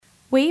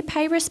We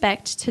pay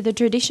respect to the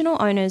traditional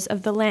owners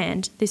of the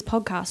land this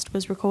podcast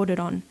was recorded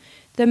on,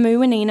 the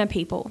Muwinina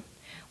people.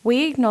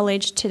 We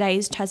acknowledge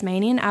today's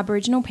Tasmanian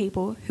Aboriginal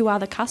people who are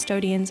the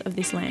custodians of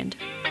this land.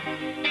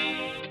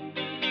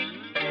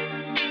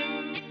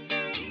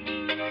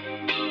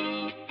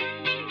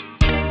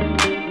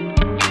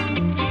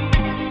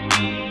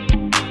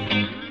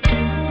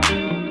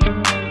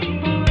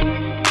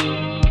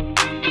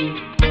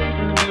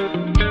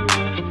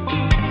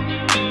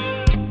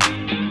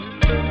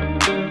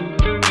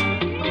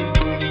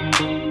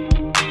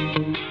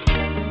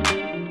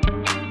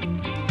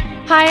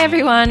 Hi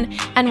everyone,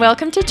 and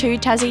welcome to Two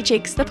Tassie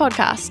Chicks, the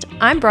podcast.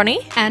 I'm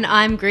Bronnie. And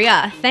I'm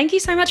Gria. Thank you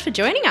so much for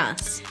joining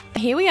us.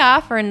 Here we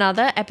are for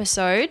another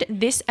episode.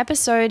 This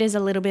episode is a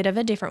little bit of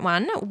a different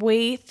one.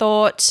 We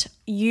thought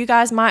you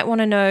guys might want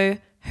to know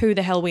who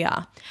the hell we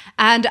are.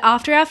 And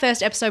after our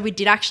first episode, we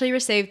did actually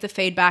receive the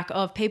feedback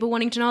of people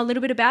wanting to know a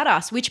little bit about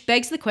us, which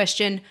begs the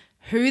question,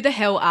 who the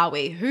hell are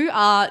we? Who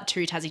are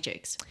Two Tassie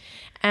Chicks?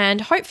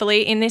 And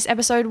hopefully in this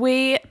episode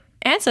we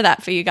answer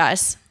that for you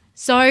guys.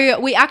 So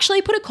we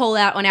actually put a call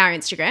out on our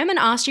Instagram and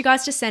asked you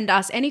guys to send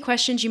us any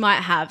questions you might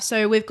have.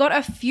 So we've got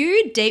a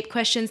few deep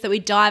questions that we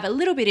dive a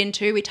little bit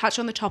into. We touch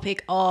on the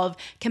topic of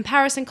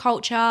comparison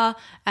culture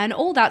and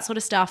all that sort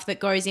of stuff that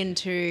goes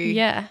into...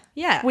 Yeah.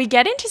 Yeah. We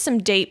get into some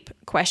deep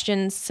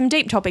questions, some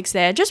deep topics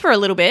there just for a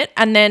little bit.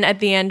 And then at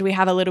the end we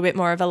have a little bit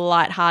more of a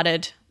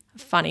lighthearted,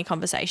 funny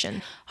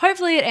conversation.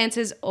 Hopefully it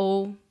answers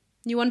all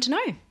you want to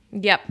know.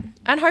 Yep.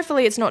 And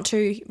hopefully it's not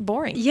too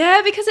boring.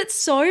 Yeah, because it's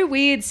so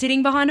weird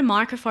sitting behind a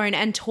microphone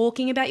and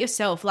talking about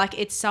yourself. Like,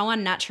 it's so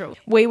unnatural.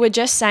 We were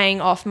just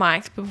saying off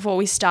mic before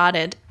we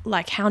started,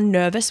 like how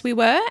nervous we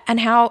were and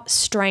how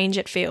strange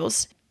it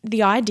feels.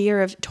 The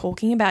idea of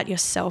talking about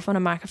yourself on a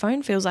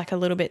microphone feels like a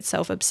little bit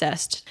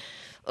self-obsessed.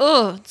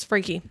 Oh, it's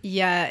freaky.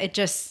 Yeah, it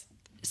just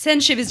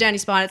sends shivers down your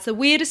spine. It's the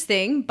weirdest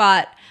thing,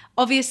 but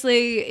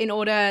obviously in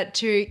order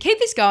to keep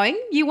this going,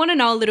 you want to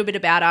know a little bit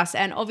about us.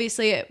 And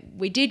obviously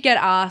we did get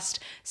asked,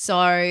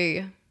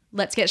 so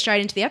let's get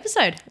straight into the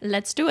episode.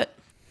 Let's do it.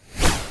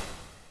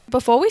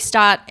 Before we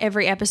start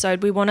every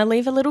episode, we want to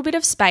leave a little bit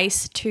of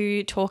space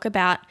to talk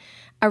about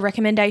a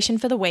recommendation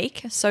for the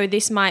week. So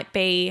this might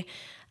be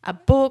a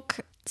book,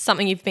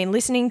 something you've been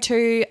listening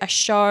to, a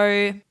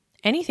show,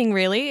 anything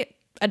really,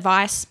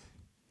 advice,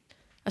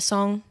 a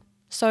song.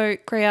 So,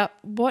 Gria,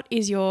 what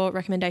is your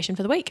recommendation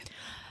for the week?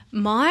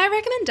 My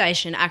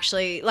recommendation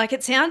actually, like,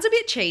 it sounds a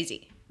bit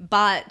cheesy,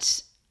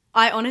 but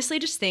I honestly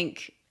just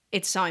think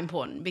it's so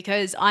important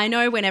because I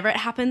know whenever it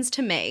happens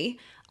to me,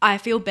 I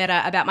feel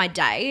better about my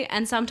day,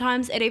 and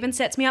sometimes it even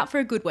sets me up for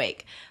a good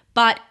week.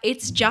 But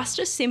it's just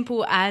as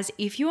simple as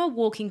if you are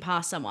walking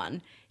past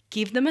someone,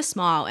 give them a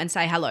smile and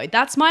say hello.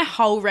 That's my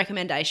whole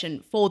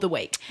recommendation for the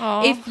week.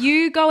 Aww. If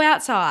you go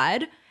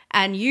outside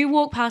and you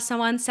walk past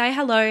someone, say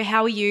hello,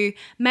 how are you?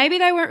 Maybe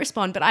they won't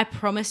respond, but I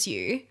promise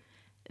you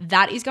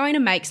that is going to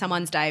make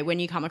someone's day when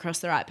you come across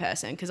the right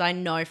person, because I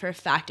know for a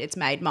fact it's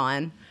made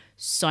mine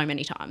so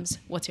many times.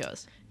 What's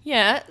yours?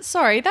 Yeah,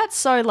 sorry, that's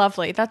so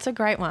lovely. That's a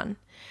great one.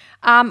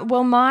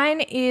 Well,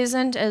 mine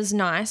isn't as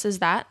nice as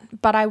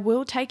that, but I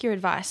will take your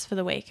advice for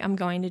the week. I'm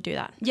going to do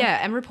that. Yeah,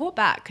 and report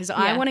back because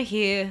I want to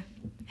hear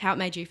how it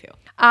made you feel.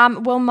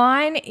 Well,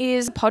 mine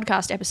is a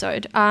podcast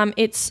episode.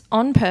 It's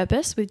On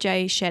Purpose with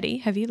Jay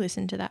Shetty. Have you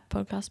listened to that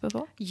podcast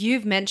before?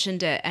 You've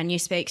mentioned it and you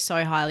speak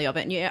so highly of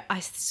it. And I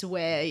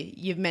swear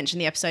you've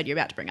mentioned the episode you're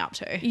about to bring up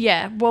too.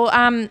 Yeah. Well,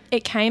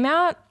 it came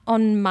out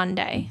on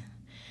Monday.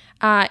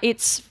 I'm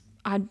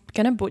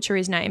going to butcher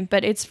his name,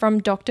 but it's from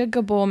Dr.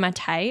 Gabor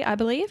Mate, I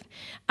believe.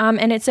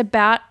 And it's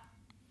about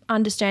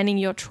understanding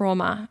your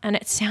trauma, and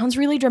it sounds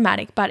really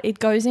dramatic, but it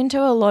goes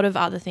into a lot of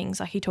other things.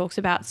 Like, he talks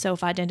about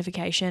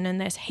self-identification, and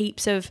there's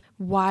heaps of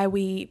why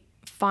we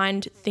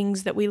find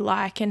things that we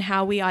like and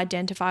how we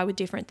identify with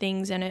different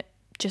things, and it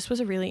just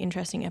was a really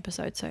interesting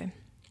episode. So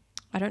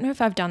I don't know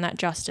if I've done that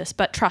justice,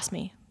 but trust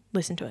me,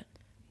 listen to it.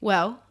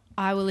 Well,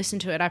 I will listen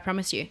to it, I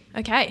promise you.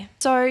 Okay,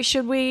 so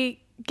should we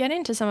get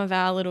into some of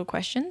our little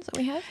questions that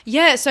we have?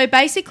 Yeah, so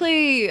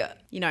basically,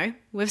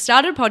 we've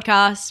started a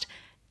podcast.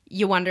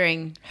 You're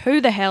wondering,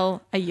 who the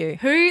hell are you?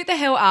 Who the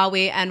hell are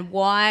we, and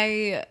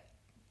why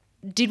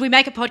did we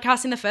make a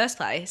podcast in the first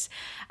place?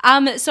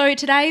 So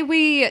today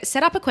we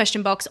set up a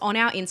question box on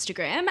our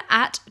Instagram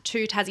at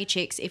Two Tassie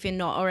Chicks if you're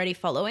not already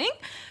following.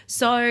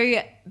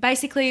 So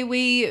basically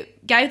we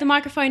gave the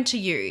microphone to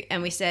you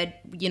and we said,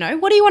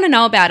 what do you want to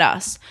know about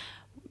us?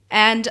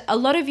 And a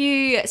lot of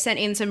you sent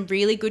in some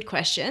really good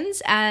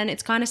questions, and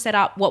it's kind of set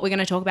up what we're going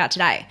to talk about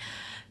today.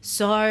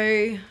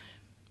 So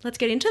let's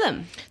get into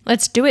them.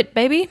 Let's do it,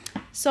 baby.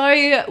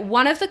 So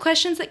one of the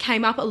questions that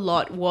came up a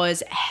lot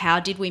was, how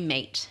did we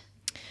meet?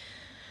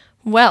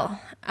 Well,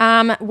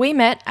 we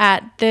met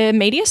at the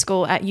media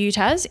school at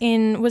UTAS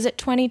in, was it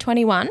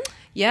 2021?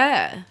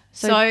 Yeah.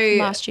 So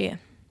last year.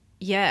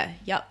 Yeah,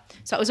 yep.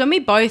 So it was when we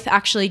both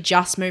actually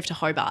just moved to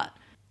Hobart.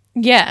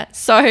 Yeah.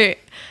 So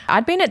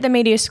I'd been at the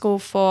media school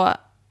for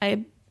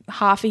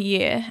half a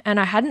year and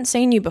I hadn't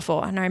seen you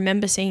before, and I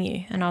remember seeing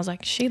you and I was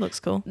like, she looks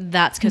cool.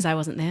 That's because I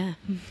wasn't there.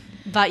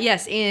 But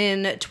yes,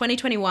 in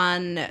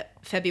 2021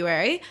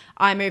 February,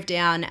 I moved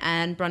down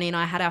and Bronnie and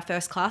I had our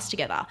first class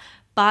together.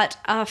 But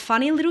a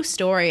funny little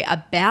story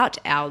about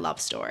our love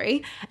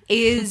story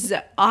is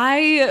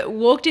I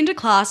walked into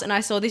class and I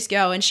saw this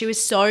girl and she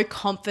was so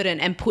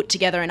confident and put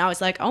together, and I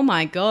was like, oh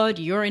my God,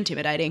 you're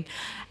intimidating.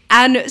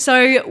 And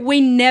so we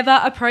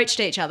never approached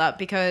each other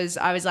because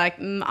I was like,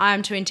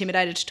 I'm too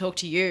intimidated to talk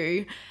to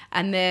you.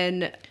 And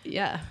then,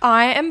 yeah.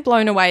 I am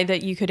blown away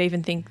that you could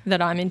even think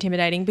that I'm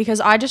intimidating,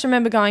 because I just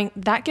remember going,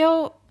 that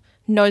girl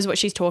knows what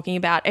she's talking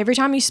about. Every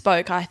time you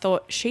spoke, I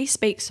thought, she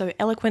speaks so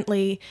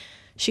eloquently.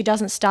 She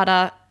doesn't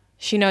stutter.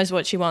 She knows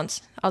what she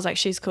wants. I was like,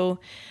 she's cool.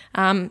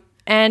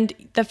 And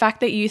the fact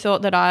that you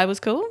thought that I was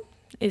cool,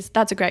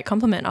 that's a great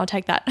compliment. I'll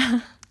take that.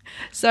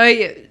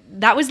 So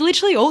that was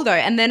literally all though.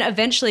 And then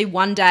eventually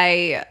one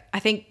day, I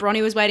think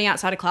Bronnie was waiting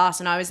outside of class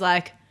and I was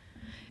like,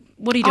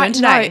 what are you doing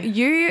today? No,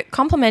 you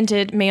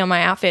complimented me on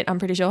my outfit, I'm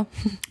pretty sure.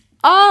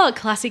 Oh,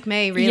 classic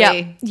me,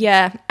 really?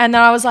 Yeah. And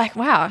then I was like,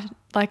 wow,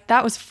 like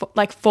that was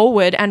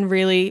forward and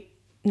really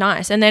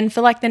nice. And then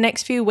for like the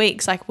next few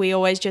weeks, like we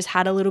always just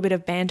had a little bit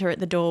of banter at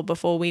the door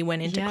before we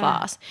went into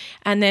class.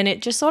 And then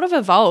it just sort of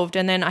evolved.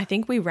 And then I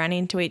think we ran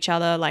into each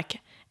other like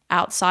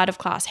outside of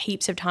class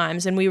heaps of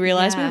times, and we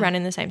realized we ran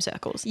in the same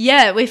circles.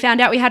 Yeah, we found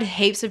out we had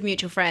heaps of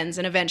mutual friends,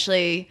 and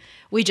eventually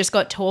we just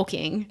got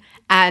talking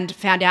and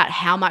found out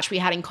how much we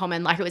had in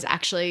common. Like, it was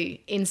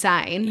actually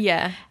insane.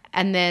 Yeah.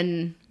 And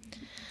then...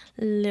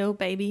 little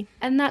baby.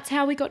 And that's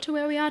how we got to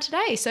where we are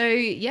today. So,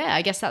 yeah,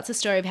 I guess that's the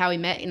story of how we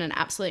met in an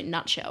absolute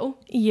nutshell.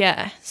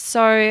 Yeah.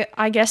 So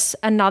I guess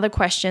another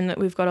question that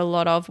we've got a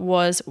lot of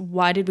was,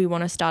 why did we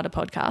want to start a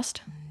podcast?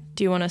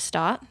 Do you want to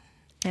start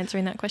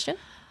answering that question?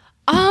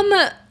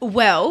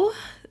 Well,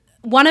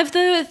 one of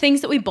the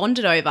things that we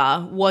bonded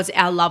over was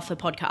our love for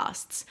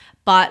podcasts,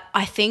 but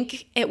I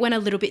think it went a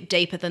little bit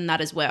deeper than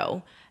that as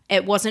well.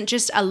 It wasn't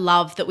just a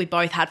love that we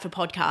both had for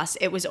podcasts.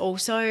 It was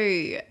also,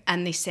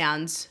 and this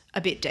sounds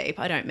a bit deep,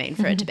 I don't mean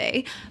for it to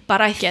be,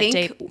 but I think,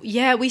 deep.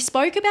 Yeah, we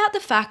spoke about the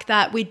fact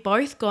that we'd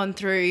both gone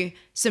through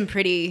some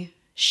pretty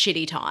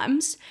shitty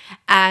times,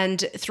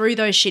 and through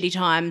those shitty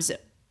times,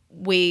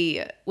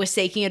 we were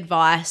seeking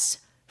advice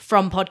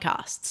from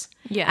podcasts.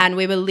 Yeah. And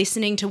we were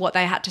listening to what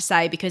they had to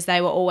say because they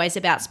were always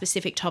about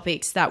specific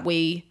topics that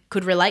we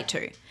could relate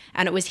to.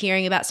 And it was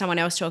hearing about someone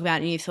else talk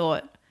about it and you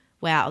thought,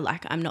 wow,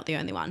 like I'm not the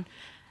only one.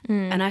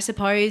 And I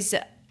suppose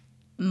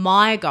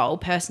my goal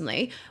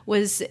personally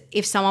was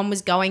if someone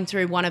was going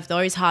through one of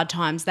those hard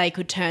times, they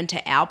could turn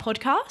to our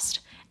podcast.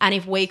 And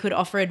if we could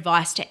offer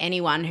advice to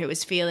anyone who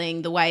was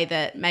feeling the way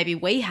that maybe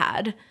we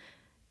had,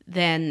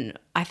 then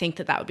I think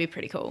that would be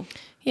pretty cool.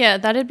 Yeah,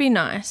 that'd be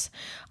nice.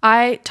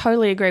 I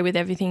totally agree with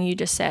everything you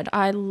just said.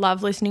 I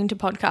love listening to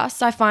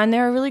podcasts. I find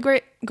they're a really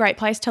great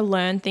place to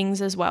learn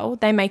things as well.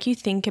 They make you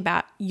think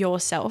about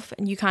yourself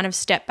and you kind of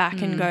step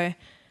back and go,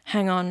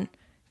 hang on,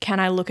 can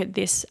I look at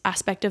this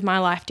aspect of my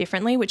life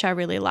differently, which I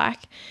really like.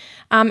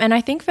 And I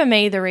think for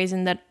me, the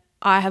reason that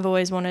I have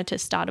always wanted to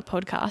start a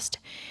podcast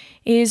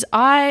is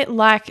I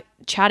like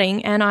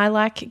chatting and I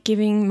like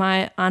giving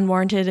my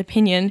unwarranted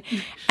opinion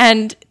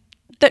and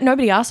that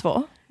nobody asked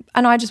for,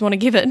 and I just want to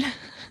give it.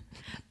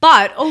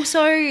 But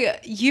also,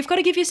 you've got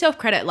to give yourself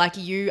credit. Like,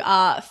 you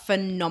are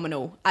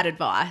phenomenal at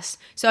advice.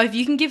 So if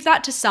you can give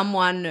that to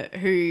someone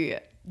who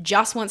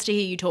just wants to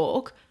hear you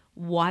talk,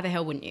 why the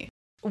hell wouldn't you?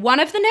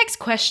 One of the next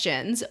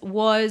questions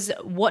was,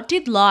 what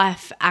did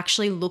life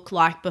actually look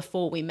like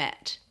before we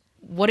met?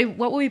 What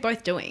were we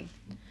both doing?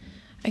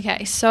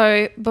 Okay,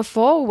 so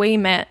before we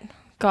met,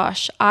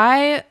 gosh,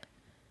 my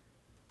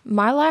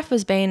life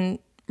has been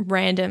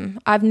random.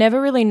 I've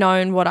never really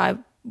known what I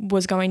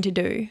was going to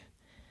do.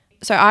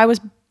 So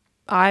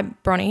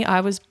Bronnie,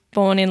 I was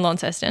born in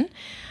Launceston.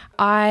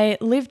 I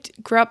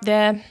grew up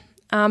there.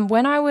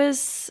 When I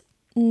was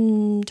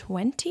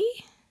 20,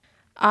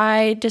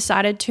 I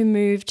decided to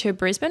move to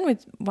Brisbane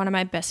with one of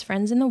my best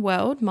friends in the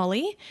world,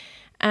 Molly.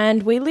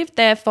 And we lived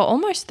there for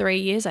almost 3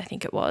 years, I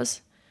think it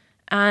was.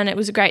 And it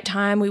was a great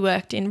time. We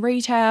worked in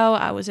retail.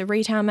 I was a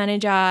retail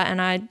manager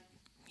and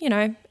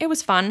it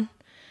was fun.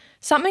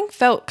 Something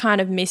felt kind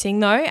of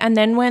missing though. And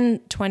then when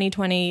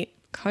 2020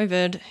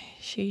 COVID,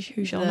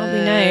 who shall not be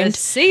named,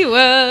 C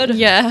word,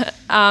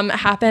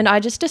 happened, I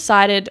just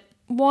decided,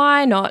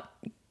 why not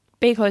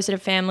be closer to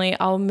family?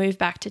 I'll move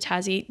back to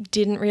Tassie.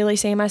 Didn't really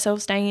see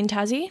myself staying in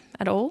Tassie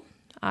at all.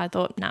 I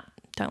thought, nah,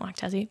 don't like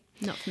Tassie.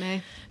 Not for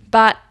me.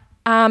 But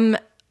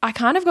I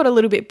kind of got a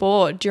little bit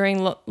bored during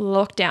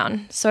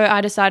lockdown, so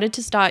I decided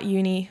to start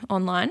uni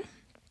online.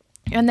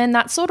 And then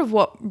that's sort of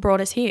what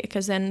brought us here,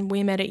 because then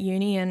we met at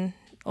uni and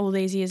all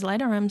these years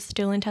later, I'm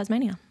still in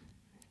Tasmania.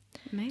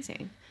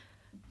 Amazing.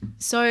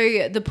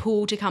 So the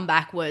pull to come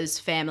back was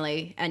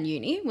family and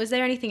uni. Was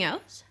there anything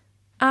else?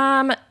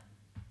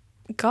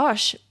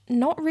 Gosh,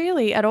 not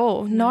really at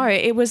all. No,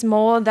 it was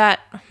more that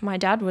my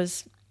dad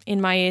was in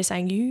my ear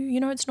saying, you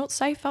know, it's not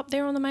safe up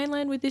there on the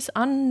mainland with this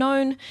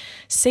unknown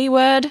C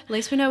word. At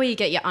least we know where you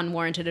get your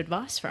unwarranted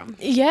advice from.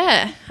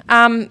 Yeah.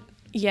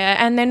 Yeah.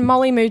 And then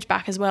Molly moved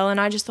back as well. And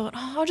I just thought,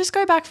 I'll just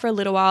go back for a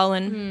little while.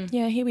 And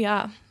here we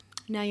are.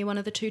 now you're one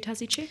of the two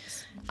Tassie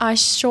chicks? I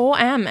sure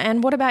am.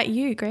 And what about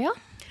you, Greer?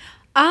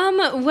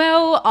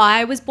 Well,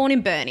 I was born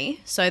in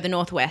Burnie, so the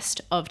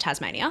northwest of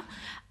Tasmania.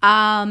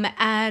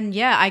 And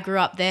yeah, I grew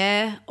up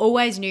there.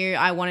 Always knew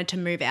I wanted to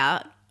move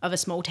out of a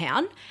small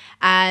town.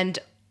 And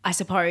I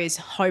suppose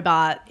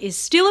Hobart is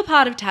still a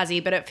part of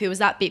Tassie, but it feels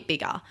that bit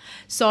bigger.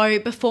 So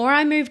before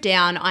I moved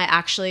down, I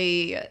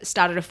actually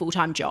started a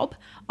full-time job.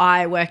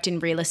 I worked in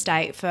real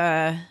estate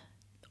for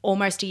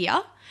almost a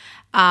year.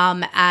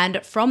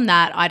 And from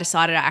that, I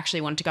decided I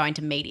actually wanted to go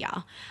into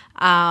media.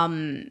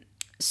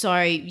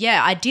 So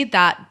yeah, I did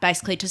that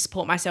basically to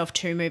support myself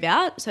to move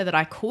out so that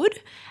I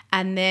could.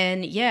 And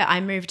then, yeah,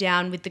 I moved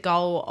down with the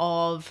goal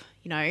of,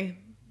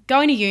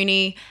 going to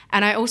uni.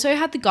 And I also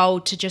had the goal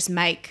to just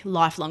make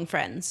lifelong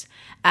friends.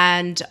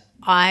 And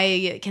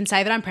I can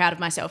say that I'm proud of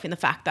myself in the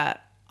fact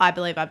that I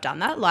believe I've done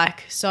that.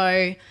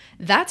 So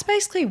that's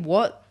basically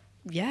what,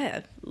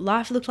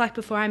 life looked like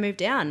before I moved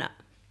down.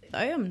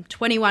 I'm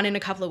 21 in a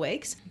couple of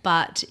weeks.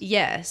 But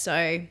yeah,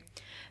 so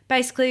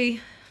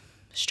basically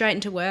straight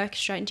into work,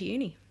 straight into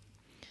uni.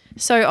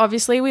 So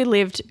obviously we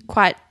lived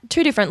quite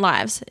two different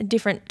lives at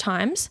different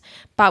times,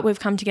 but we've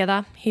come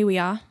together. Here we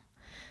are.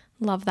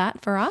 Love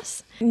that for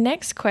us.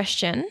 Next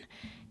question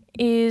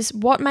is,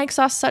 what makes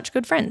us such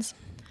good friends?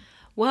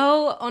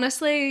 Well,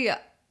 honestly,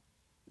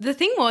 the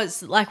thing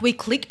was, we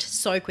clicked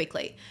so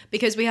quickly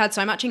because we had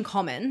so much in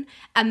common.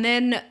 And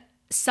then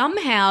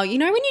somehow, when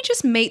you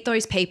just meet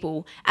those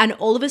people and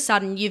all of a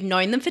sudden you've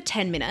known them for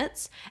 10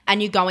 minutes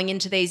and you're going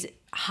into these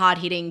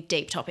hard-hitting,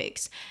 deep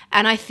topics.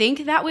 And I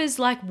think that was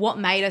what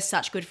made us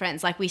such good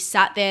friends. We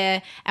sat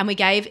there and we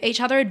gave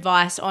each other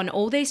advice on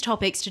all these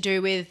topics to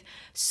do with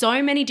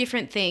so many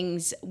different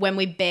things when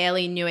we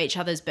barely knew each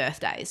other's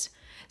birthdays.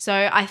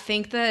 So I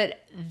think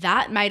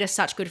that made us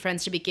such good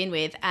friends to begin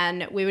with.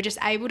 And we were just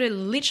able to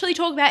literally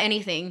talk about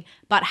anything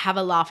but have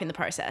a laugh in the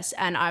process.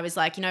 And I was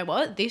like, you know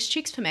what? This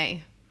chick's for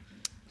me.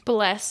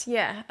 Bless.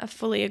 Yeah, I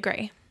fully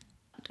agree.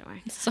 Don't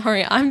worry.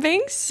 Sorry, I'm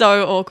being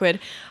so awkward.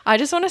 I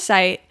just want to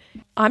say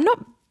I'm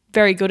not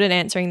very good at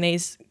answering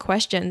these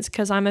questions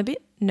because I'm a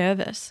bit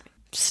nervous.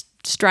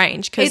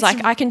 Strange because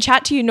I can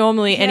chat to you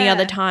normally any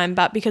other time,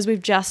 but because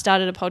we've just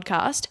started a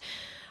podcast,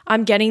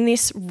 I'm getting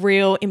this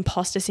real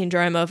imposter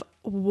syndrome of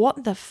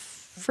what the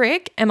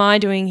frick am I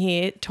doing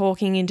here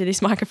talking into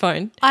this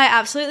microphone? I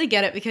absolutely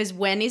get it, because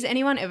when is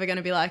anyone ever going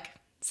to be like,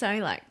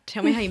 so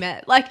tell me how you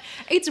met?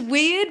 It's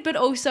weird, but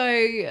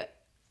also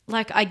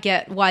I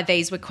get why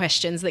these were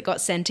questions that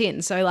got sent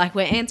in. So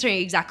we're answering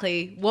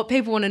exactly what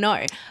people want to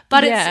know.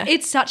 But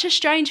it's such a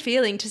strange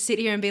feeling to sit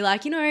here and be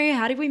like,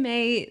 how did we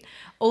meet?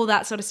 All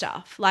that sort of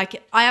stuff. I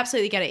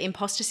absolutely get it.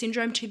 Imposter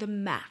syndrome to the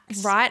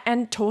max. Right.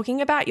 And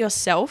talking about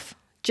yourself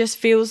just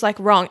feels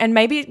wrong. And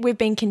maybe we've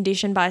been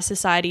conditioned by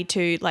society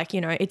to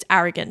it's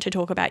arrogant to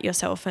talk about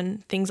yourself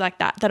and things like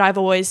that, that I've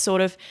always sort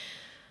of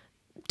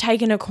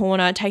taken a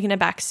corner, taken a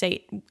back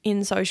seat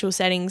in social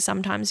settings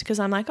sometimes because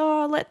I'm like,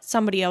 oh, let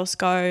somebody else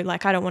go. I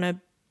don't want to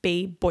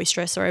be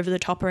boisterous or over the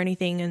top or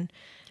anything. And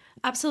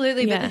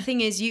absolutely. But the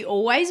thing is, you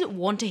always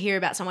want to hear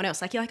about someone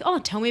else. You're like, oh,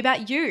 tell me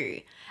about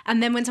you.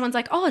 And then when someone's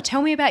like, oh,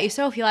 tell me about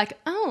yourself, you're like,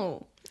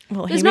 oh,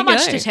 well, there's not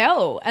much to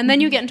tell. And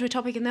then you get into a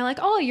topic and they're like,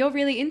 oh, you're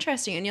really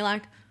interesting. And you're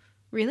like,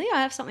 really?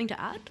 I have something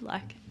to add?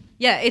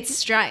 Yeah, it's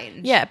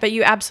strange. Yeah, but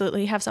you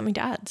absolutely have something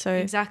to add. So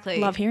exactly.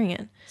 Love hearing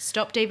it.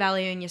 Stop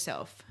devaluing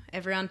yourself.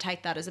 Everyone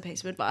take that as a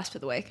piece of advice for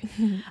the week.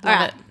 All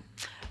right.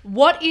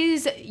 What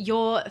is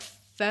your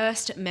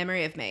first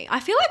memory of me? I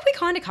feel like we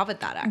kind of covered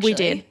that, actually. We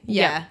did.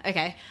 Yeah. Yep.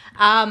 Okay.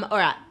 All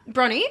right.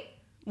 Bronnie,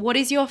 what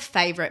is your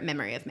favourite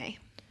memory of me?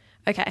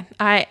 Okay.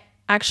 I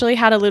actually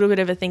had a little bit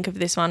of a think about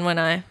this one when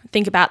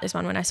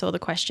I saw the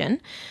question.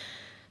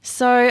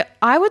 So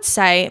I would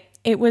say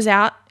it was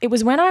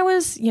when I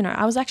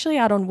was actually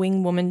out on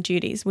wing woman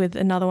duties with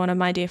another one of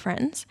my dear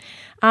friends.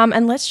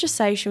 And let's just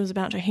say she was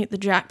about to hit the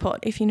jackpot,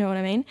 if you know what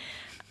I mean.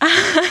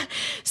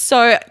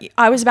 So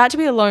I was about to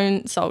be a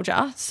lone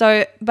soldier.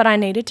 But I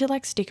needed to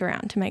stick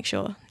around to make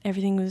sure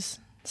everything was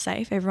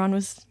safe. Everyone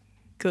was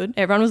good.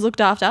 Everyone was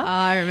looked after.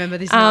 I remember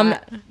this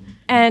night.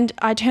 And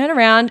I turn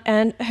around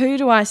and who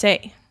do I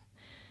see?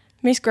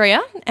 Miss Greer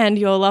and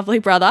your lovely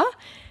brother.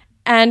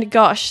 And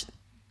gosh,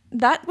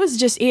 that was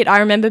just it. I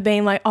remember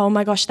being like, oh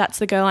my gosh, that's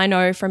the girl I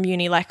know from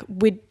uni.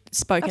 We'd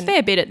spoken a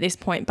fair bit at this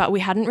point, but we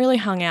hadn't really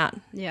hung out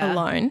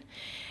alone.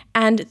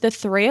 And the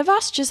three of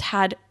us just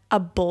had a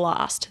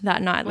blast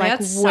that night.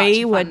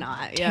 We were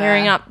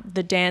tearing up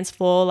the dance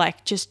floor,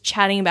 just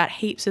chatting about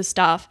heaps of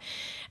stuff.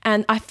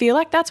 And I feel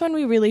like that's when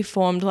we really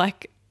formed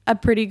a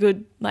pretty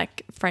good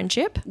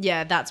friendship.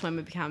 Yeah, that's when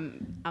we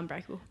become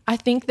unbreakable. I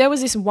think there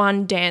was this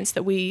one dance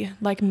that we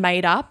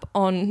made up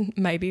on,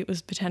 maybe it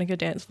was Botanica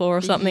dance floor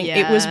or something.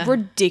 Yeah. It was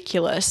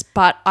ridiculous,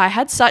 but I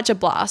had such a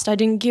blast. I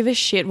didn't give a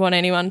shit what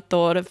anyone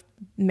thought of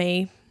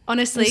me.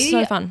 Honestly, it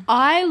was so fun.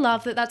 I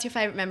love that that's your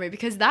favourite memory,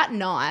 because that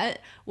night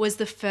was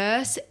the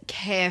first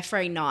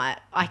carefree night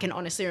I can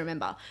honestly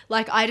remember.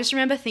 I just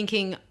remember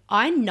thinking,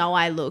 I know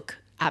I look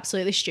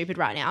absolutely stupid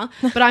right now,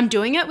 but I'm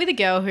doing it with a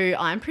girl who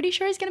I'm pretty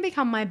sure is going to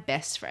become my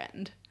best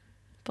friend.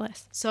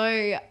 Bless.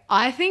 So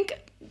I think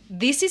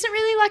this isn't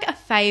really like a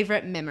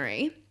favorite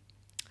memory,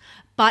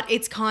 but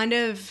it's kind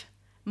of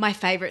my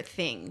favorite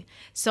thing.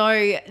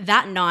 So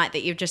that night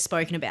that you've just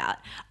spoken about,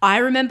 I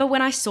remember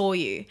when I saw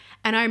you,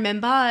 and I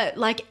remember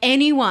like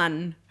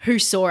anyone who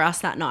saw us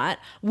that night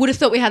would have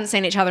thought we hadn't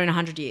seen each other in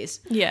 100 years.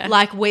 Yeah.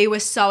 Like we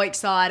were so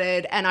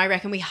excited, and I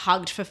reckon we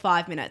hugged for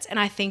 5 minutes. And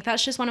I think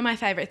that's just one of my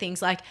favorite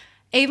things. Like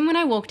even when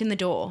I walked in the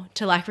door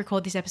to like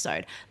record this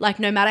episode, like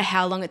no matter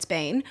how long it's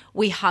been,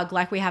 we hug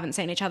like we haven't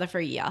seen each other for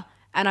a year.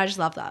 And I just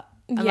love that.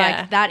 Yeah.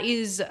 Like that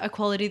is a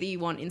quality that you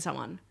want in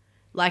someone.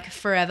 Like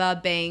forever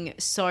being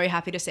so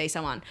happy to see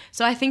someone.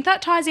 So I think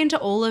that ties into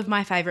all of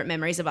my favorite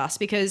memories of us,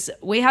 because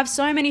we have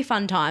so many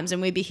fun times and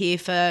we'd be here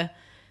for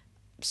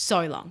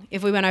so long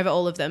if we went over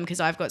all of them, because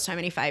I've got so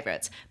many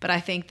favorites. But I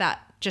think that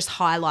just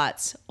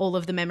highlights all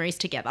of the memories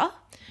together.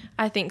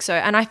 I think so.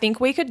 And I think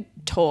we could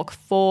talk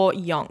for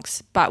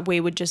yonks, but we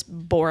would just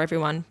bore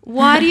everyone.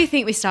 Why do you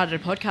think we started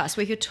a podcast?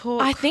 We could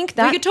talk. I think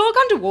that- we could talk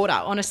underwater,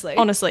 honestly.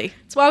 Honestly,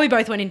 It's why we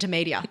both went into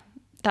media.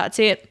 that's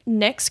it.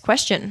 Next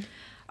question.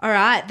 All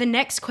right, the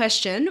next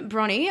question,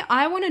 Bronnie,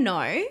 I want to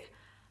know,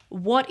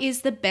 what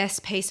is the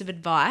best piece of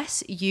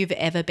advice you've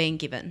ever been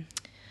given?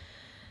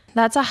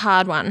 That's a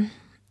hard one.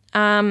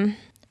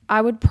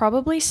 I would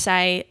probably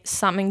say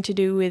something to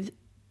do with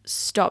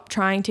stop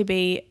trying to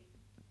be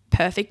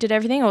perfect at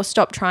everything, or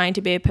stop trying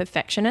to be a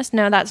perfectionist.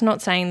 Now, that's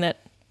not saying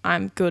that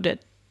I'm good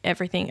at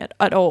everything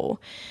at all,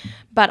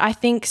 but I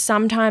think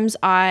sometimes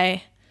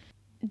I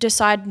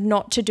decide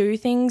not to do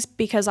things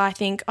because I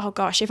think, oh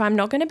gosh, if I'm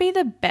not going to be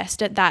the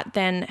best at that,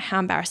 then how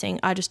embarrassing.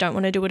 I just don't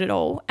want to do it at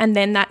all. And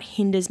then that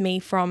hinders me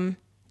from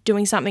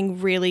doing something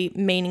really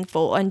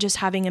meaningful and just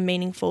having a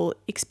meaningful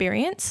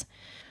experience.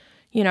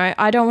 You know,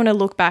 I don't want to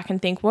look back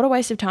and think, what a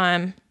waste of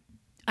time.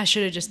 I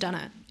should have just done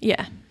it.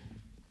 Yeah.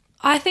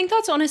 I think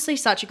that's honestly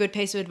such a good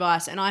piece of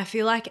advice, and I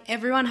feel like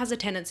everyone has a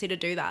tendency to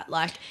do that.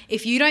 Like,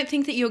 if you don't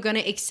think that you're going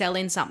to excel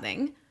in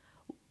something,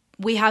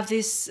 we have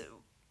this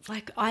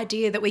like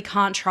idea that we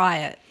can't try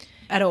it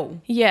at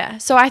all. Yeah.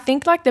 So I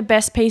think like the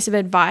best piece of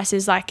advice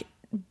is like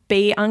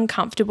be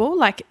uncomfortable,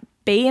 like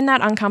be in that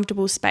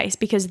uncomfortable space,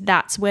 because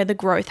that's where the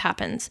growth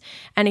happens.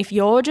 And if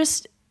you're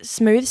just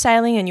smooth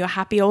sailing and you're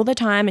happy all the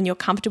time and you're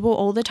comfortable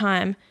all the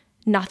time,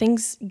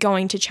 nothing's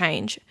going to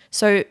change.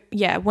 So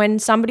yeah, when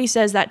somebody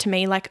says that to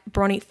me, like,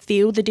 Bronnie,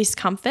 feel the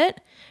discomfort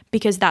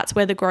because that's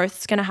where the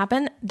growth's going to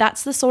happen.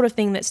 That's the sort of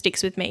thing that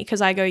sticks with me,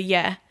 because I go,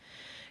 yeah,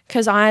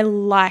 because I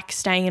like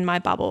staying in my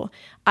bubble.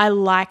 I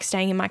like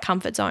staying in my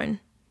comfort zone.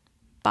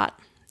 But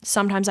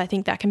sometimes I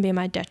think that can be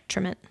my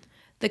detriment.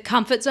 The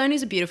comfort zone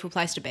is a beautiful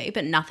place to be,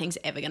 but nothing's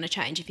ever going to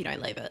change if you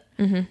don't leave it.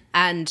 Mm-hmm.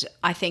 And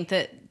I think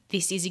that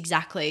this is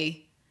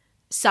exactly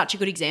such a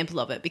good example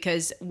of it,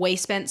 because we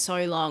spent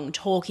so long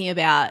talking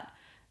about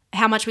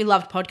how much we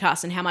loved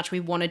podcasts and how much we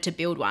wanted to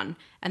build one.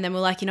 And then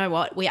we're like, you know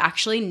what? We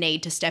actually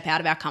need to step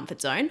out of our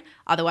comfort zone.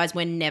 Otherwise,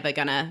 we're never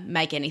going to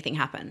make anything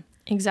happen.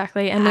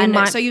 Exactly.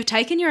 So you've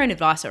taken your own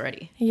advice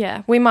already.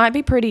 Yeah, we might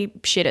be pretty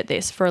shit at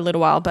this for a little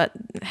while, but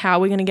how are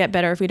we going to get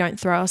better if we don't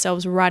throw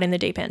ourselves right in the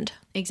deep end?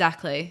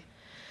 Exactly.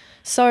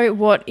 So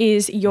what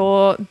is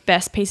your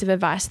best piece of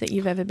advice that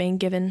you've ever been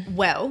given?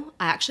 Well,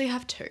 I actually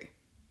have two.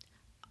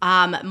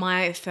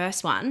 My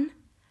first one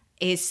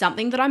is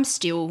something that I'm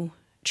still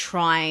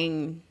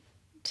trying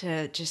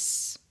to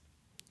just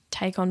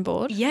Take on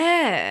board?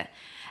 Yeah.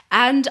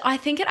 And I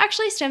think it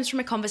actually stems from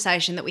a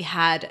conversation that we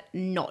had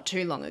not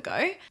too long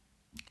ago.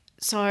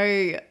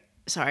 So,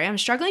 sorry, I'm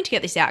struggling to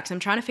get this out because I'm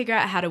trying to figure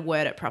out how to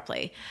word it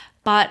properly.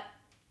 But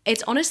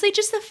it's honestly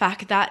just the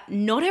fact that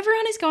not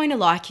everyone is going to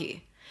like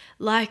you.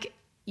 Like,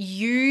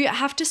 you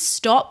have to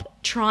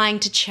stop trying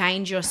to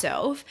change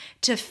yourself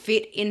to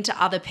fit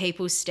into other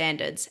people's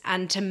standards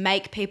and to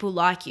make people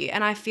like you.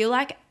 And I feel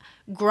like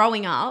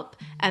growing up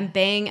and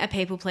being a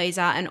people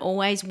pleaser and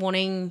always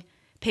wanting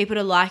people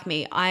to like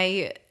me,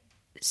 I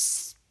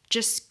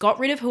just got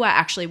rid of who I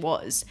actually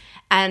was.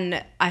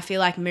 And I feel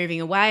like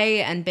moving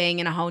away and being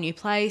in a whole new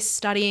place,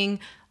 studying,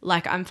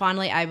 like I'm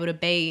finally able to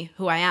be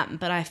who I am.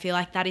 But I feel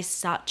like that is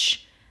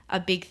such a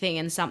big thing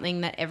and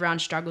something that everyone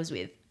struggles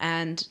with.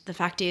 And the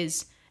fact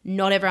is,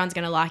 not everyone's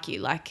going to like you.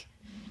 Like,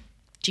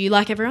 do you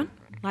like everyone?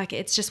 Like,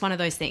 it's just one of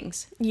those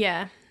things.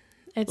 Yeah.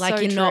 It's like,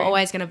 so you're true. not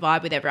always going to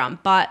vibe with everyone.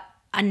 But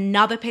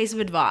another piece of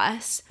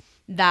advice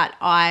that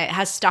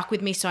has stuck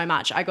with me so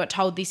much, I got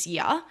told this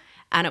year,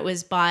 and it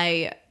was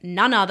by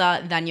none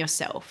other than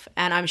yourself.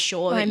 And I'm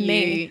sure that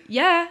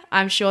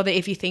I'm sure that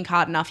if you think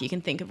hard enough, you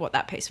can think of what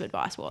that piece of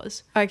advice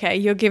was. Okay,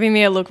 you're giving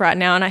me a look right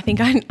now, and I think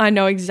I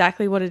know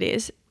exactly what it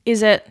is.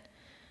 Is it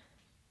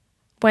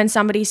when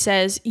somebody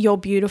says you're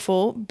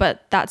beautiful,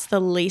 but that's the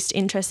least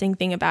interesting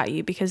thing about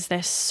you because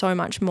there's so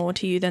much more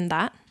to you than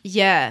that?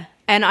 Yeah.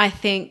 And I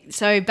think,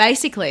 so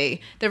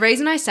basically, the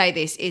reason I say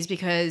this is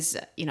because,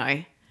 you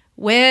know,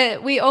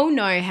 we all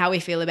know how we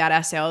feel about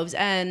ourselves,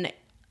 and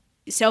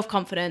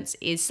self-confidence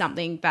is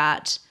something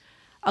that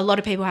a lot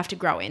of people have to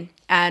grow in.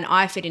 And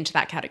I fit into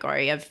that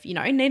category of, you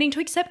know, needing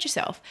to accept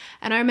yourself.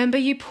 And I remember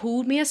you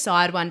pulled me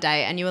aside one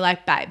day and you were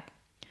like, babe,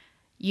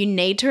 you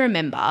need to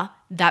remember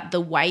that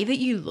the way that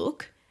you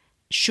look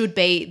should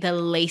be the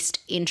least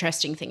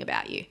interesting thing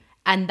about you.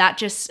 And that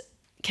just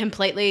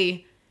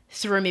completely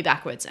threw me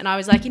backwards. And I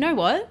was like, you know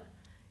what?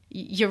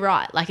 You're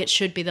right. Like, it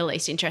should be the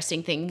least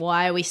interesting thing.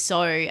 Why are we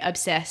so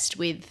obsessed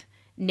with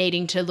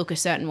needing to look a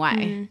certain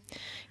way?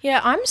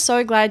 Yeah, I'm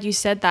so glad you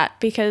said that,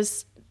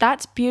 because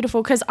that's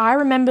beautiful, because I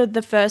remember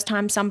the first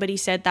time somebody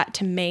said that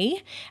to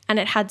me and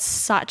it had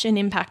such an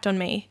impact on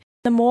me.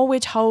 The more we're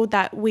told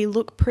that we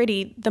look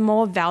pretty, the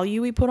more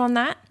value we put on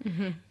that.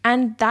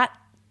 And that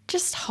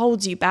just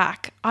holds you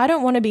back. I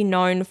don't want to be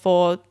known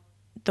for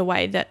the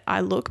way that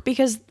I look,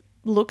 because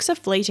looks are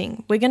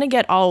fleeting. We're going to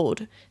get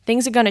old.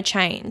 Things are going to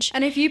change.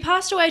 And if you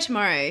passed away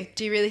tomorrow,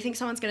 do you really think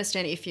someone's going to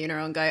stand at your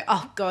funeral and go,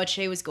 oh God,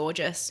 she was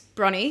gorgeous.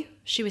 Bronnie,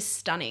 she was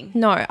stunning.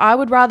 No, I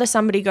would rather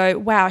somebody go,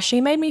 wow,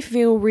 she made me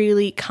feel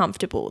really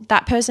comfortable.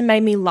 That person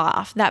made me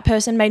laugh. That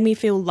person made me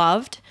feel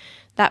loved.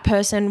 That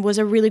person was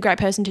a really great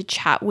person to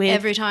chat with.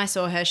 Every time I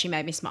saw her, she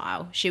made me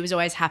smile. She was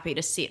always happy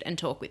to sit and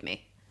talk with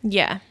me.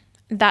 Yeah,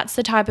 that's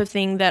the type of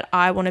thing that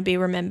I want to be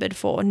remembered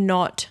for,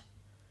 not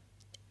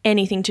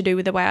anything to do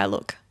with the way I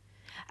look.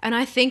 And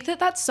I think that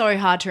that's so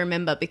hard to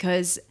remember,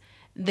 because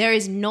there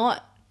is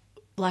not,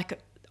 like,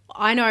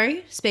 I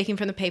know, speaking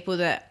from the people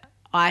that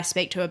I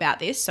speak to about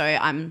this, so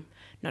I'm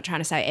not trying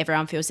to say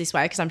everyone feels this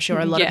way, because I'm sure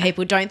a lot of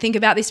people don't think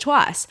about this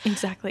twice.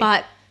 Exactly.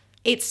 But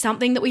it's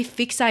something that we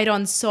fixate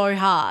on so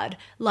hard.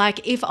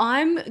 Like, if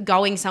I'm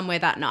going somewhere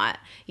that night,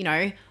 you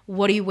know,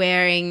 what are you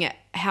wearing?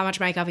 How much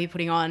makeup are you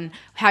putting on?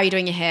 How are you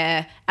doing your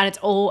hair? And it's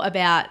all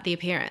about the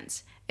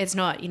appearance. It's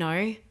not, you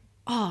know,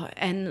 oh,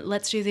 and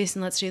let's do this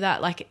and let's do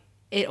that. Like,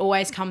 it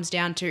always comes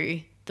down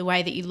to the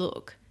way that you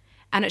look.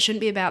 And it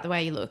shouldn't be about the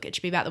way you look. It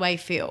should be about the way you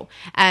feel.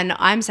 And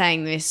I'm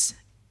saying this,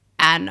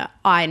 and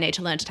I need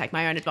to learn to take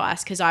my own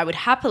advice, because I would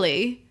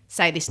happily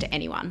say this to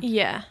anyone.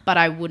 Yeah. But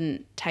I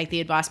wouldn't take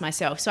the advice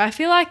myself. So I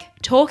feel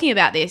like talking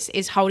about this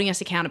is holding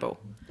us accountable.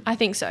 I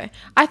think so.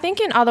 I think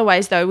in other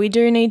ways, though, we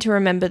do need to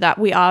remember that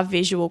we are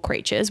visual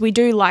creatures. We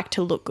do like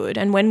to look good.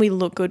 And when we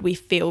look good, we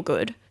feel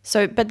good.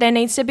 So, but there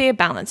needs to be a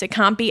balance. It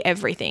can't be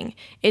everything.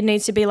 It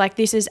needs to be like,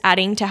 this is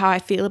adding to how I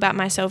feel about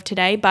myself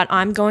today, but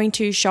I'm going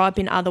to show up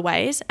in other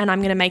ways, and I'm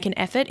going to make an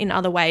effort in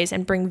other ways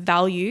and bring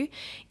value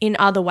in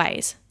other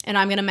ways. And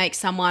I'm going to make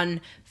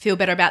someone feel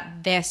better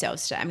about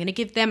themselves today. I'm going to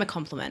give them a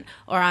compliment,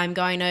 or I'm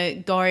going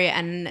to go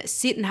and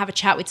sit and have a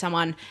chat with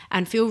someone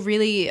and feel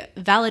really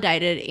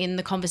validated in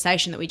the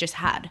conversation that we just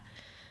had.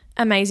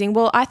 Amazing.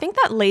 Well, I think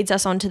that leads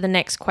us on to the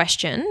next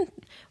question,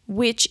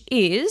 which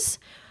is,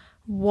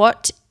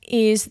 what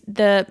is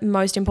the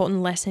most important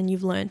lesson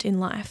you've learned in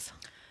life?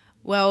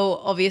 Well,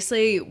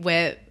 obviously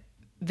we're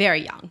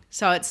very young,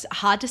 so it's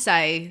hard to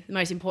say the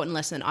most important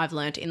lesson I've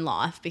learned in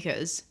life,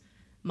 because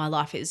my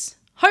life is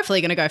hopefully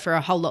going to go for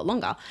a whole lot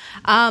longer.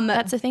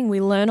 That's the thing. We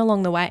learn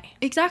along the way.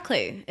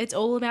 Exactly. It's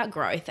all about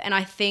growth. And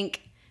I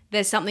think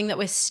there's something that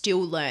we're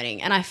still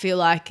learning. And I feel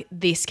like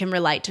this can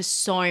relate to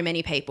so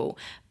many people.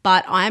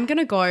 But I'm going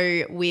to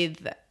go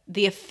with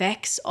the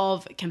effects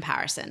of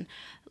comparison.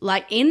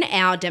 Like, in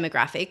our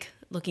demographic,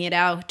 looking at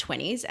our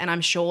 20s, and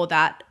I'm sure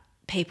that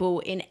people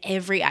in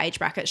every age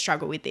bracket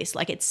struggle with this.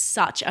 Like, it's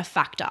such a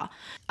factor.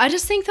 I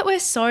just think that we're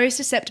so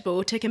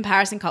susceptible to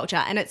comparison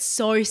culture, and it's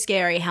so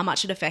scary how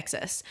much it affects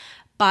us.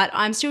 But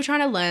I'm still trying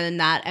to learn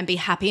that and be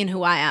happy in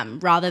who I am,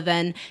 rather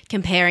than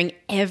comparing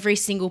every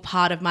single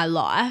part of my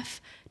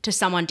life to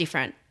someone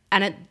different.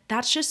 And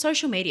that's just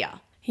social media.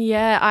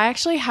 Yeah, I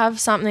actually have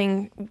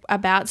something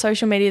about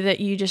social media that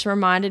you just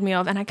reminded me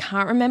of, and I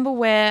can't remember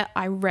where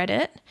I read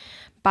it,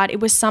 but it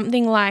was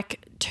something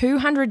like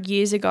 200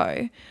 years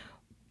ago,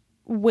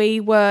 we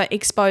were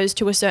exposed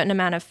to a certain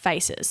amount of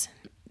faces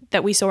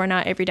that we saw in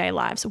our everyday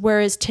lives.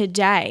 Whereas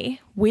today,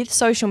 with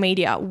social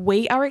media,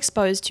 we are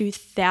exposed to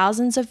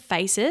thousands of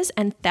faces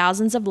and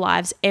thousands of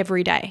lives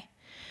every day.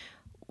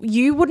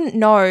 You wouldn't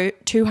know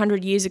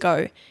 200 years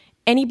ago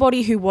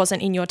anybody who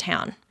wasn't in your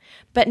town.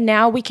 But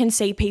now we can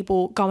see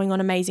people going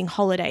on amazing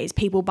holidays,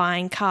 people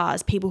buying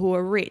cars, people who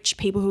are rich,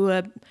 people who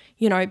are,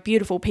 you know,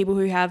 beautiful, people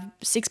who have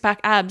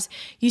six-pack abs.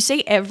 You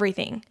see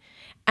everything.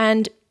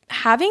 And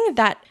having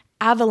that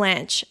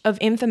avalanche of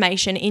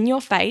information in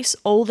your face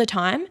all the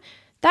time,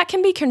 that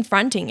can be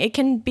confronting. It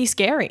can be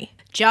scary.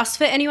 Just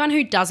for anyone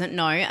who doesn't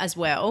know as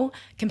well,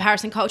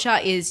 comparison culture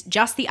is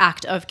just the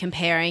act of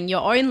comparing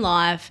your own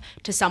life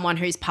to someone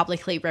who's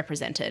publicly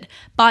represented.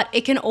 But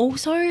it can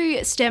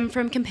also stem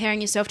from comparing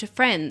yourself to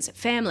friends,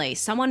 family,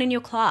 someone in your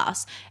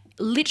class,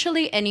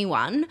 literally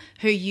anyone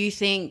who you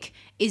think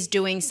is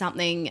doing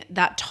something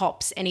that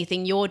tops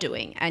anything you're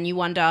doing. And you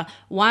wonder,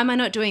 why am I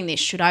not doing this?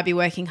 Should I be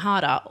working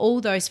harder? All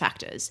those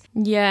factors.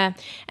 Yeah.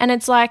 And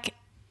it's like,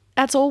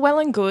 that's all well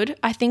and good.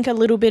 I think a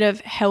little bit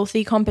of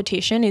healthy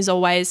competition is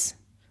always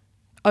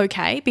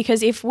okay,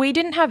 because if we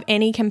didn't have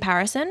any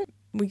comparison,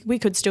 we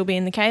could still be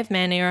in the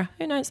caveman era.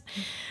 Who knows?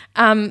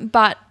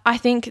 But I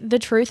think the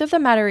truth of the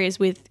matter is,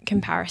 with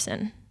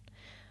comparison,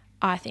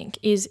 I think,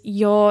 is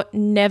you're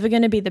never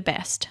going to be the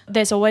best.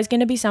 There's always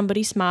going to be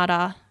somebody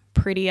smarter,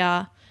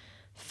 prettier,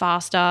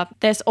 faster.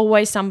 There's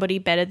always somebody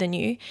better than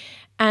you.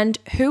 And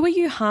who are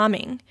you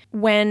harming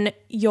when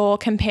you're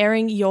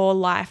comparing your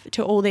life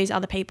to all these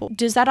other people?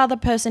 Does that other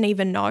person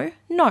even know?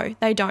 No,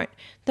 they don't.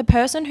 The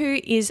person who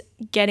is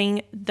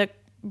getting the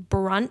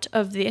brunt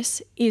of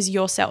this is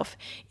yourself.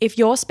 If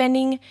you're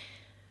spending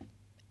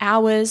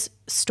hours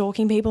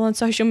stalking people on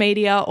social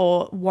media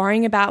or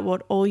worrying about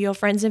what all your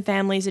friends and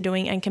families are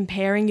doing and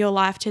comparing your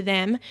life to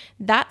them,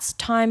 that's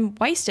time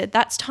wasted.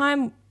 That's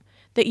time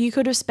that you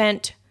could have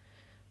spent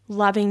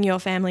loving your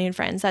family and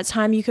friends. That's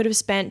time you could have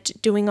spent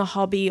doing a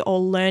hobby or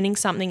learning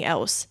something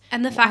else.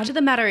 And the fact of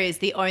the matter is,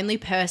 the only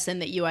person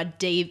that you are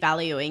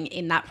devaluing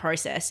in that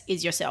process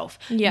is yourself.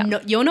 Yeah. No,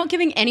 you're not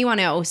giving anyone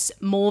else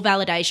more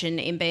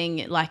validation in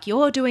being like,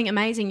 you're doing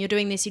amazing, you're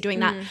doing this, you're doing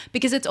that,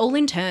 because it's all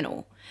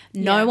internal.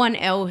 No one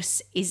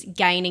else is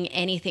gaining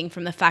anything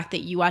from the fact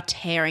that you are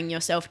tearing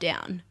yourself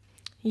down.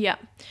 Yeah.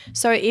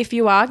 So if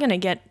you are going to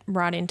get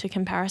right into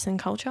comparison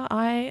culture,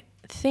 I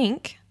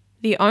think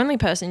the only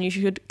person you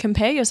should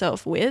compare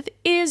yourself with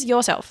is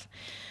yourself.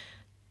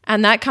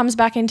 And that comes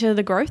back into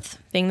the growth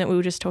thing that we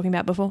were just talking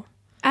about before.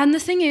 And the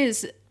thing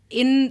is,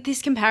 in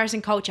this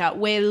comparison culture,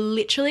 we're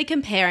literally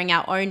comparing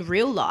our own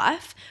real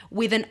life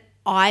with an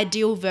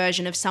ideal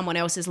version of someone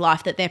else's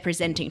life that they're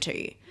presenting to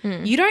you.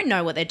 You don't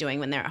know what they're doing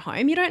when they're at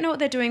home. You don't know what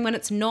they're doing when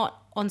it's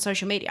not on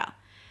social media.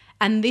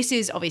 And this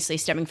is obviously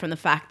stemming from the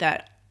fact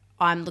that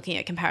I'm looking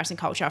at comparison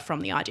culture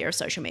from the idea of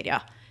social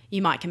media.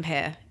 You might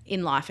compare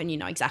in life and you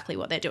know exactly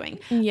what they're doing.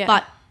 Yeah.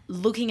 But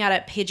looking at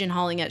it,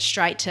 pigeonholing it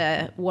straight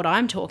to what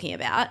I'm talking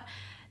about,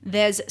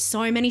 there's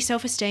so many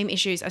self-esteem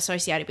issues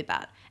associated with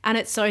that. And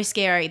it's so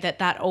scary that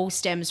that all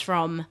stems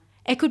from,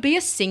 it could be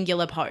a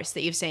singular post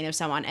that you've seen of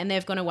someone and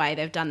they've gone away,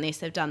 they've done this,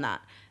 they've done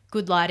that.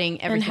 Good lighting,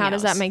 everything And how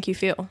does else. that make you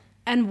feel?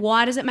 And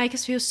why does it make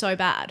us feel so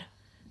bad?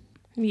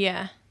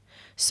 Yeah.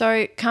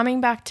 So coming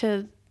back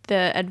to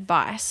the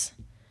advice,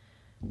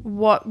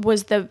 what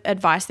was the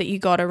advice that you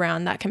got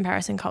around that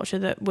comparison culture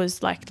that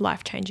was like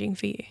life-changing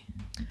for you?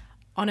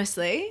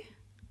 Honestly,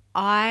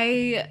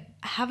 I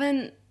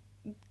haven't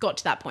got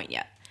to that point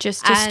yet.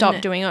 Just to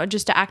stop doing it or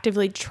just to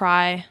actively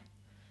try?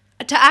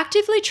 To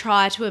actively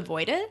try to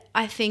avoid it,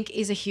 I think,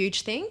 is a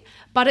huge thing.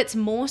 But it's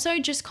more so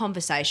just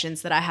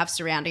conversations that I have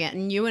surrounding it.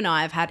 And you and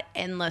I have had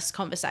endless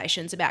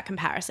conversations about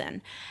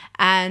comparison.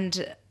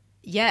 And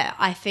yeah,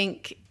 I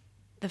think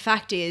the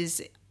fact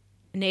is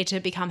I need to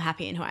become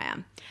happy in who I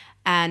am.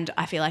 And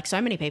I feel like so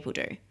many people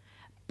do.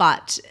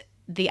 But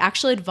the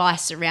actual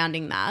advice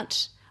surrounding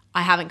that,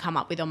 I haven't come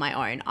up with on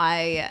my own.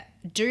 I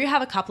do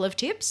have a couple of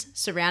tips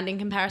surrounding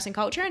comparison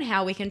culture and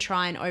how we can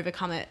try and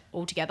overcome it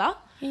altogether.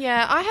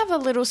 Yeah, I have a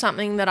little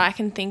something that I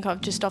can think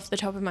of just off the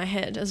top of my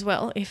head as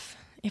well, if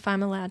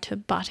I'm allowed to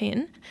butt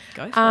in.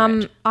 Go for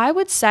it. I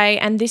would say,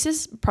 and this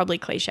is probably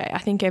cliche, I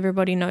think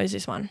everybody knows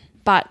this one,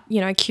 but,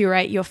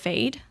 curate your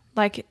feed.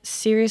 Like,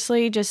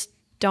 seriously, just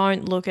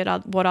don't look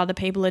at what other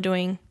people are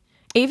doing.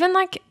 Even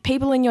like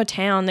people in your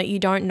town that you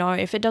don't know,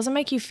 if it doesn't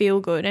make you feel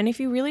good and if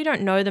you really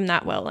don't know them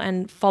that well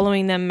and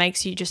following them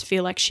makes you just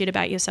feel like shit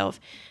about yourself,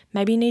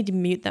 maybe you need to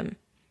mute them.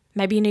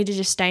 Maybe you need to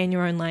just stay in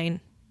your own lane.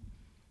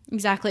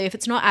 Exactly. If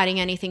it's not adding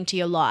anything to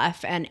your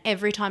life and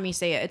every time you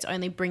see it, it's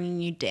only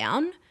bringing you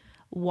down,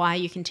 why are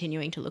you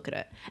continuing to look at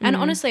it? And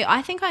honestly,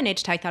 I think I need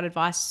to take that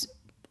advice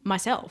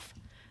myself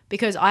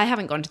because I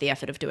haven't gone to the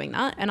effort of doing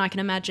that. And I can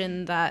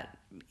imagine that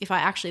if I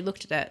actually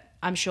looked at it,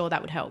 I'm sure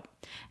that would help.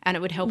 And it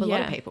would help a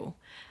lot of people.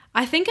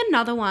 I think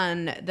another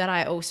one that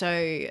I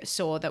also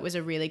saw that was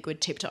a really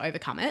good tip to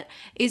overcome it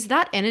is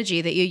that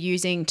energy that you're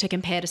using to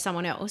compare to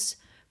someone else.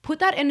 Put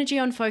that energy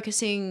on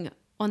focusing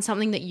on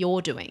something that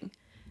you're doing.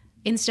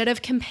 Instead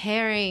of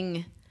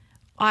comparing,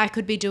 I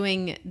could be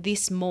doing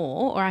this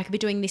more or I could be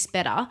doing this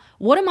better.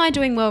 What am I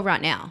doing well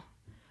right now?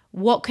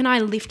 What can I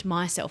lift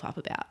myself up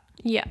about?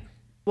 Yeah.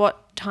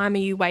 What time are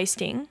you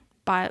wasting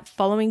by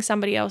following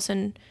somebody else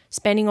and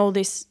spending all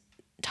this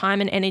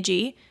time and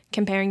energy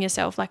comparing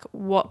yourself? Like,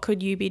 what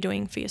could you be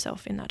doing for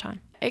yourself in that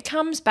time? It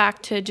comes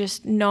back to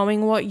just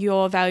knowing what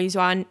your values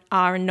are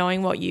and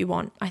knowing what you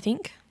want, I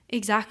think.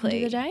 Exactly.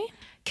 End of the day.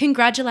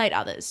 Congratulate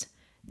others.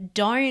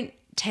 Don't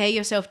tear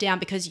yourself down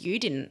because you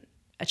didn't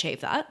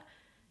achieve that.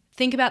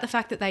 Think about the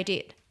fact that they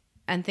did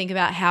and think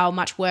about how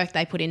much work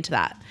they put into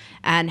that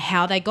and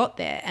how they got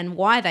there and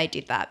why they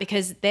did that,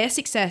 because their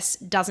success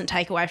doesn't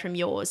take away from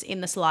yours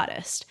in the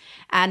slightest.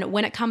 And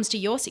when it comes to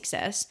your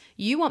success,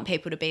 you want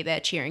people to be there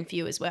cheering for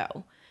you as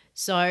well.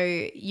 So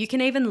you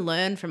can even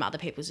learn from other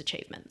people's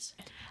achievements.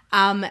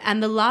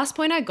 And the last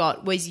point I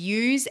got was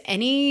use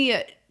any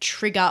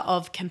trigger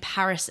of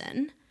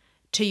comparison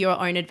to your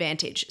own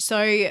advantage.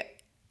 So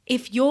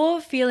if you're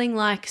feeling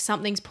like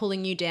something's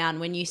pulling you down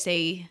when you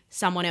see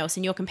someone else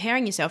and you're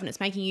comparing yourself and it's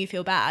making you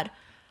feel bad,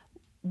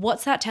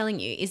 what's that telling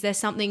you? Is there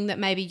something that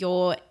maybe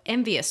you're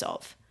envious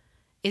of?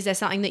 Is there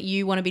something that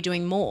you want to be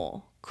doing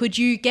more? Could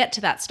you get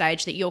to that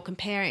stage that you're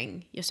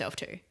comparing yourself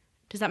to?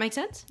 Does that make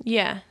sense?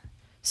 Yeah.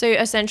 So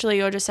essentially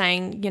you're just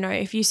saying,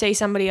 if you see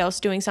somebody else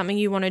doing something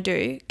you want to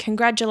do,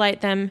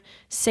 congratulate them,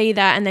 see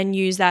that, and then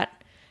use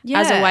that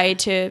as a way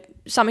to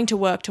something to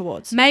work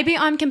towards. Maybe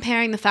I'm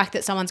comparing the fact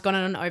that someone's gone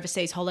on an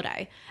overseas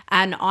holiday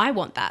and I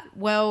want that.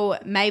 Well,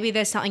 maybe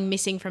there's something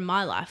missing from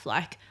my life.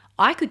 Like,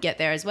 I could get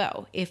there as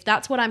well. If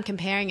that's what I'm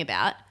comparing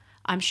about,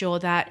 I'm sure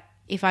that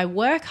if I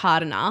work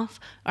hard enough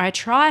or I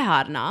try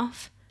hard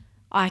enough,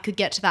 I could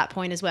get to that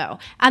point as well.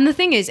 And the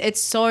thing is,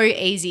 it's so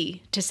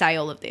easy to say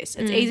all of this.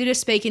 It's easy to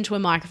speak into a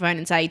microphone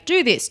and say,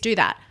 do this, do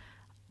that,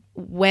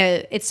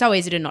 where it's so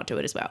easy to not do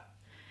it as well.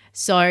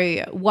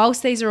 So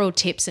whilst these are all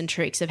tips and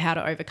tricks of how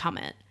to overcome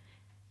it,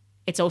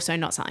 it's also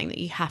not something that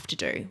you have to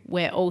do.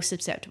 We're all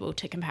susceptible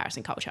to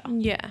comparison culture.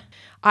 Yeah.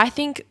 I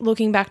think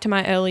looking back to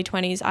my early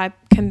 20s, I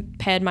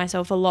compared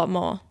myself a lot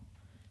more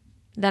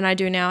than I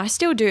do now. I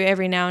still do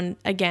every now and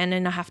again,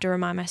 and I have to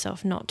remind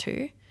myself not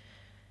to.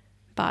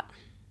 But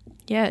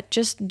yeah,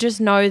 just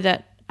know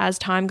that as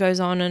time goes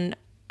on and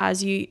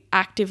as you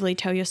actively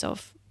tell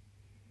yourself,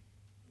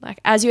 like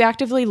as you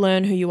actively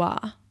learn who you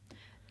are.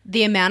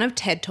 The amount of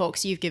TED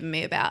Talks you've given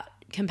me about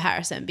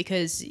comparison,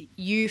 because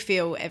you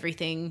feel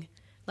everything,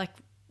 like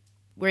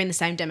we're in the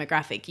same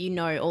demographic, you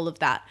know all of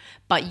that,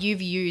 but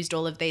you've used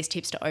all of these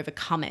tips to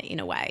overcome it in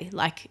a way.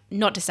 Like,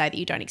 not to say that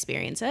you don't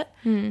experience it,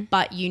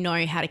 but you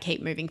know how to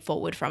keep moving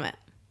forward from it.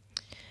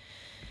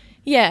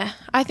 Yeah,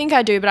 I think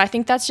I do, but I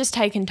think that's just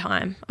taken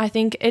time. I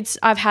think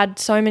I've had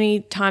so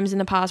many times in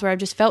the past where I've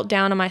just felt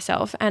down on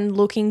myself, and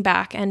looking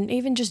back and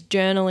even just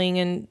journaling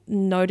and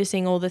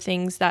noticing all the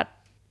things that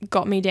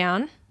got me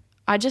down.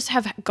 I just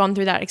have gone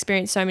through that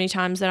experience so many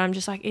times that I'm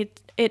just like,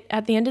 it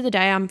at the end of the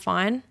day, I'm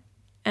fine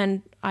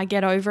and I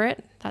get over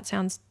it. That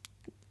sounds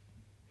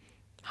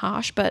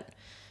harsh, but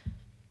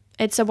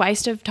it's a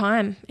waste of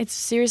time. It's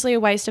seriously a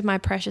waste of my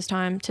precious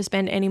time to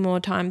spend any more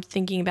time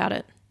thinking about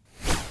it.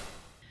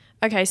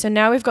 Okay, so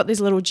now we've got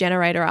this little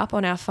generator up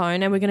on our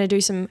phone and we're going to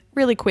do some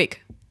really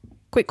quick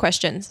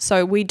questions.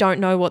 So we don't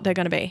know what they're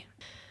going to be.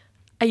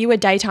 Are you a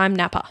daytime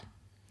napper?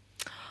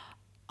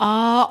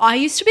 I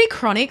used to be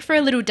chronic for a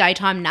little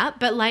daytime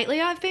nap, but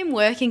lately I've been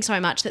working so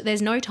much that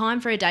there's no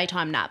time for a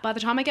daytime nap. By the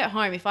time I get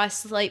home, if I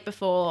sleep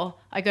before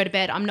I go to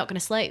bed, I'm not going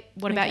to sleep.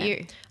 What about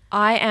you?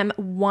 I am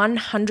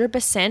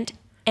 100%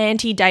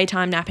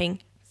 anti-daytime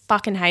napping.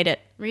 Fucking hate it.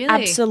 Really?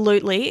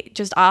 Absolutely.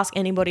 Just ask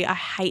anybody. I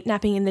hate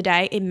napping in the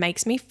day. It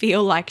makes me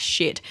feel like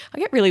shit. I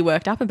get really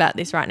worked up about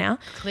this right now.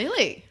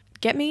 Clearly.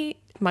 Get me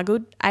my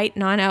good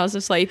 8-9 hours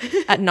of sleep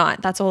at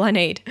night. That's all I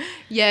need.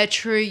 Yeah,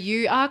 true.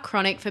 You are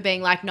chronic for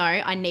being like, no,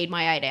 I need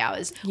my 8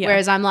 hours. Yeah.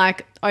 Whereas I'm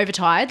like,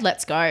 overtired,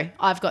 let's go.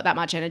 I've got that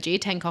much energy,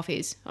 10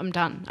 coffees. I'm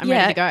done. I'm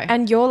ready to go.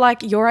 And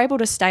you're able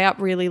to stay up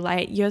really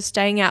late. You can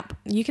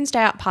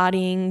stay up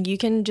partying. You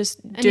can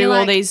just do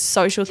all these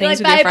social things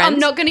with your babe, friends. I'm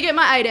not going to get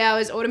my 8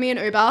 hours. Order me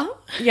an Uber.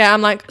 Yeah,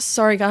 I'm like,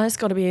 sorry guys,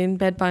 got to be in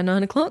bed by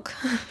 9 o'clock.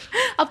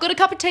 I've got a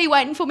cup of tea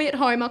waiting for me at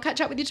home. I'll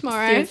catch up with you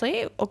tomorrow.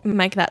 Seriously? Or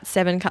make that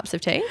 7 cups of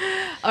tea.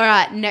 All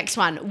right, next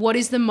one. What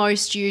is the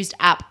most used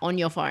app on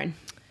your phone?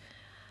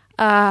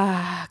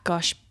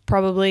 Gosh,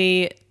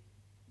 probably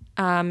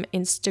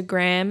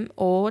Instagram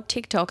or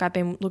TikTok. I've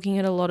been looking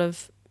at a lot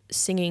of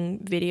singing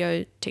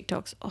video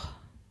TikToks. Oh,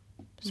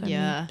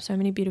 so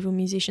many beautiful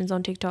musicians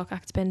on TikTok. I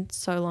could spend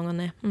so long on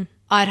there.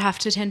 I'd have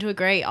to tend to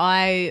agree.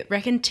 I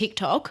reckon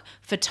TikTok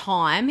for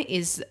time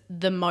is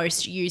the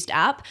most used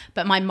app,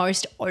 but my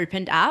most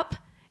opened app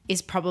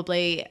is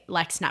probably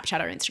like Snapchat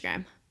or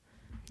Instagram.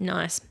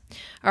 Nice.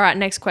 All right,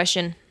 next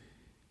question.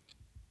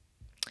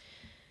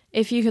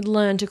 If you could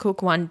learn to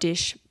cook one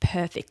dish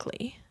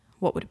perfectly,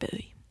 what would it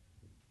be?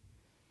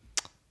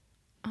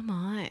 Oh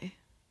my.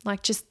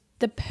 Like just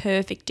the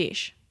perfect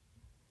dish.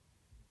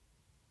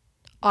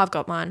 I've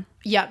got mine.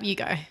 Yep, you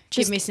go.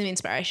 Give me some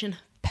inspiration.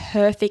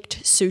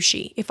 Perfect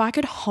sushi. If I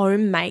could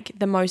home make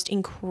the most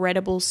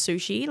incredible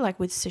sushi, like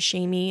with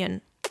sashimi and...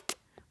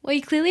 Well,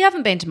 you clearly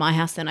haven't been to my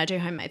house then. I do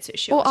homemade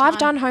sushi all the Well, time. I've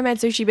done homemade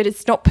sushi, but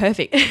it's not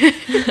perfect.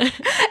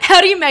 How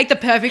do you make the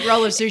perfect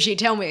roll of sushi?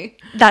 Tell me.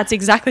 That's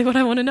exactly what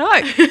I want to know.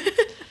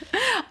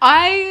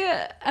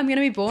 I am going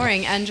to be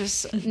boring and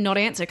just not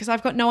answer because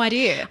I've got no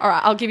idea. All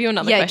right, I'll give you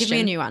another question. Yeah, give me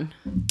a new one.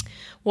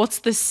 What's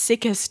the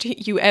sickest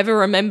you ever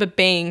remember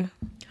being?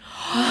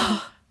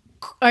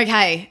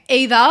 Okay,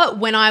 either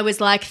when I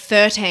was like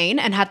 13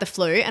 and had the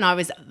flu and I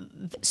was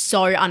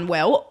so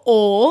unwell,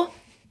 or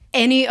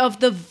any of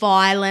the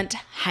violent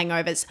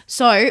hangovers.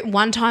 So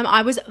one time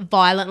I was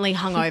violently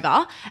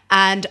hungover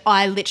and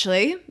I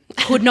literally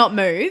could not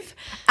move.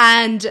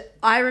 And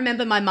I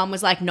remember my mum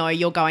was like, no,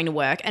 you're going to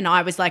work. And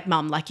I was like,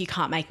 Mum, like you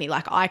can't make me.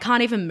 Like I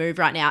can't even move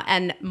right now.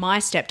 And my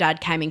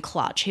stepdad came in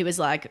clutch. He was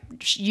like,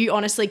 you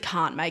honestly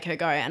can't make her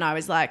go. And I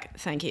was like,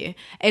 thank you.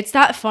 It's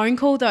that phone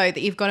call though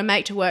that you've got to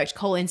make to work to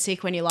call in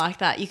sick when you're like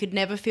that. You could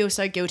never feel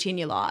so guilty in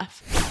your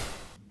life.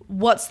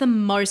 What's the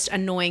most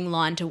annoying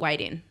line to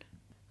wait in?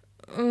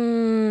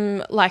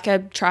 Like a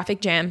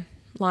traffic jam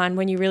line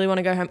when you really want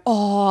to go home.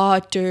 Oh,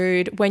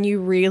 dude, when you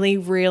really,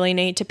 really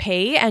need to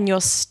pee and you're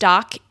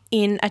stuck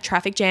in a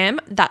traffic jam.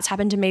 That's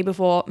happened to me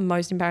before.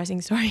 Most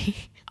embarrassing story.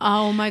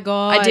 Oh my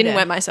God. I didn't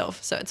wet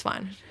myself, so it's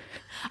fine.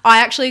 I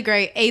actually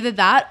agree. Either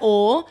that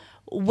or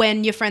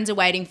when your friends are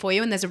waiting for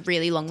you and there's a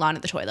really long line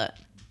at the toilet.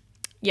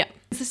 Yeah.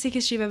 What's the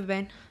sickest you've ever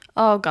been?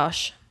 Oh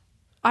gosh.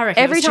 I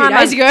reckon Every it was time 2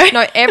 days ago.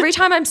 No, every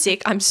time I'm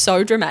sick, I'm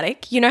so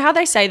dramatic. You know how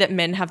they say that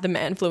men have the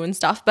man flu and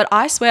stuff, but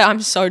I swear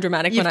I'm so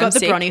dramatic You've when got I'm the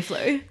sick. brawny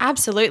flu.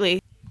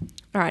 Absolutely.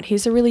 All right,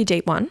 here's a really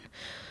deep one.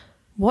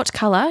 What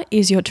color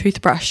is your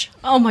toothbrush?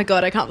 Oh my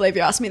God, I can't believe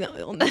you asked me that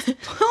on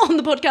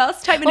the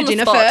podcast. Take me On to the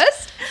dinner spot.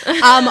 first.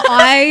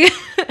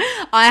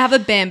 I have a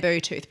bamboo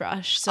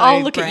toothbrush. So Oh,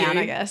 look at brown,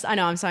 you. I guess. I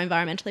know, I'm so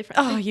environmentally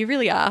friendly. Oh, you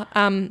really are.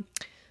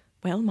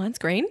 Well, mine's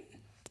green.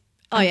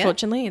 Oh, yeah?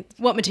 Unfortunately, it's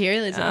What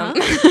material is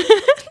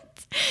it?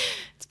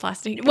 it's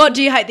plastic. What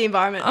do you hate the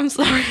environment? I'm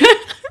sorry.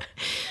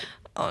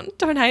 Oh,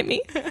 don't hate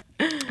me.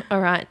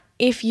 All right.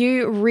 If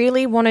you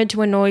really wanted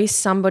to annoy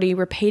somebody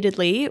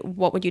repeatedly,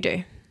 what would you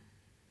do?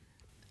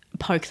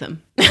 Poke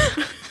them.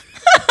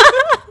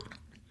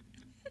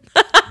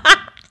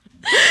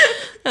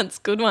 That's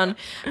a good one.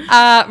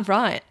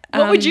 Right.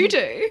 What would you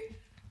do?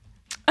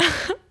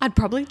 I'd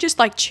probably just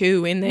like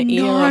chew in their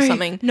ear or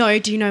something. No,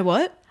 do you know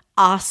what?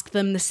 Ask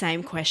them the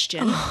same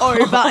question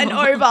over and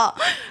over.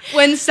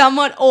 When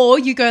someone, or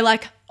you go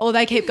like, or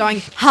they keep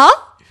going, huh?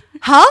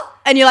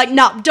 And you're like,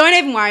 no, don't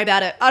even worry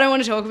about it. I don't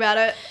want to talk about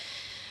it.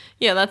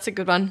 Yeah, that's a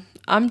good one.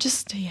 I'm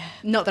just, yeah.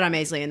 Not that I'm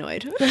easily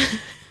annoyed.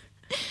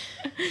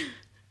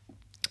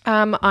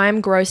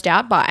 I'm grossed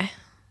out by,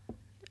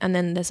 and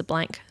then there's a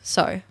blank.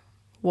 So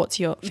what's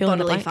your fill in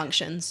the Bodily blank?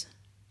 functions.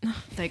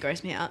 They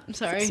gross me out. I'm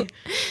sorry.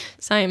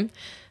 Same.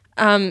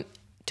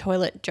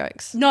 Toilet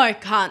jokes. No,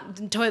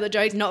 can't. Toilet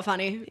jokes, not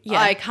funny. Yeah.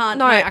 I can't.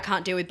 No. No, I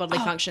can't deal with bodily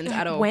functions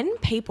at all. When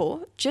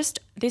people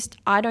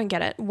I don't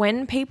get it.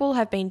 When people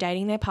have been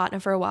dating their partner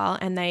for a while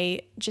and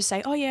they just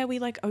say, oh yeah, we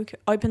like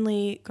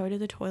openly go to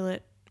the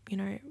toilet, you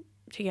know,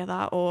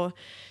 together, or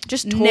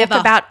just talk Never.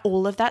 about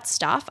all of that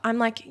stuff. I'm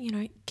like, you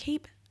know,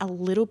 keep a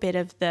little bit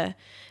of the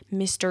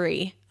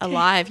mystery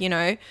alive, you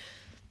know.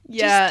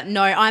 Yeah,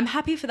 no, I'm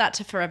happy for that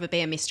to forever be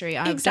a mystery.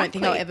 I don't think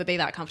Exactly. I'll ever be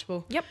that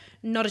comfortable. Yep.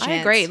 Not a chance. I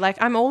agree.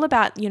 Like, I'm all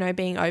about, you know,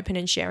 being open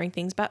and sharing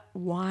things, but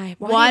why?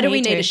 Why do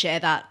we need to share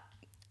that?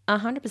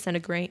 100%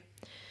 agree.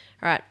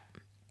 All right.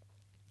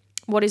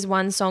 What is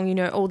one song you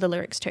know all the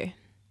lyrics to?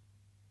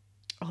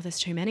 Oh, there's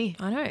too many.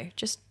 I know.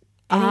 Just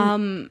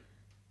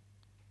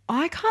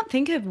I can't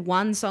think of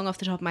one song off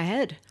the top of my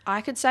head.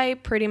 I could say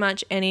pretty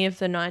much any of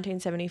the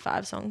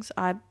 1975 songs.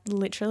 I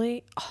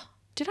literally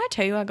did I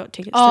tell you I got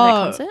tickets to their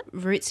concert?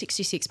 Route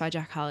 66 by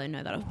Jack Harlow.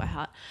 Know that off by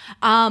heart.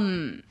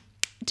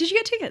 Did you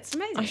get tickets?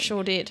 Amazing. I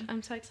sure did.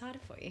 I'm so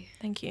excited for you.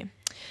 Thank you.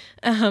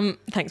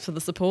 Thanks for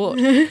the support.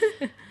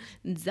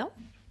 So,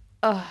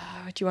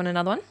 Do you want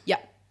another one? yeah.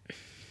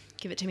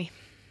 Give it to me.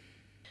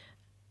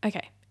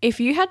 Okay. If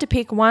you had to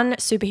pick one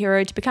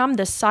superhero to become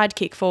the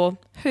sidekick for,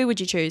 who would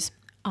you choose?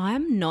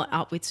 I'm not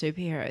up with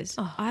superheroes.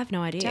 I have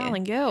no idea.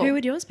 darling girl. Who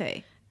would yours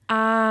be?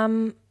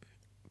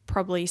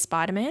 Probably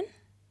Spider-Man.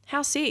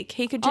 How sick.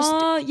 He could just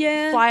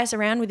fly us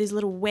around with his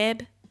little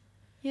web.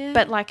 Yeah.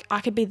 But like I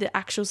could be the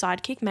actual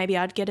sidekick. Maybe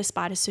I'd get a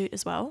spider suit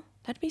as well.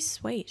 That'd be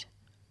sweet.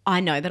 I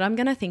know that I'm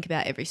going to think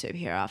about every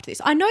superhero after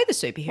this. I know the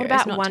superheroes. What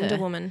about not Wonder to-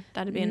 Woman?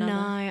 That'd be another No,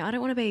 one. I don't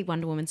want to be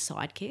Wonder Woman's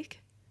sidekick.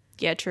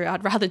 Yeah, true.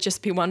 I'd rather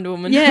just be Wonder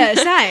Woman. Yeah,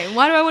 same.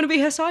 Why do I want to be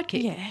her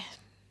sidekick? Yeah.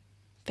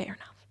 Fair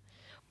enough.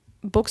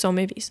 Books or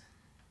movies?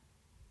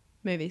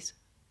 Movies.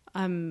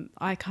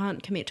 I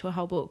can't commit to a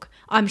whole book.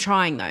 I'm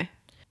trying though.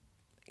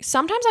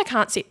 Sometimes I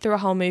can't sit through a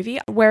whole movie,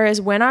 whereas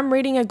when I'm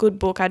reading a good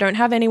book, I don't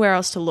have anywhere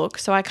else to look.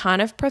 So I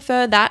kind of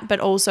prefer that, but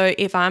also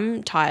if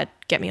I'm tired,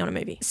 get me on a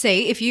movie.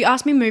 See, if you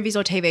ask me movies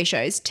or TV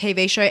shows,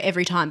 TV show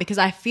every time, because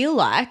I feel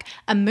like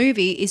a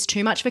movie is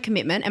too much of a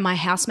commitment, and my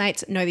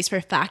housemates know this for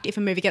a fact. If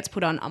a movie gets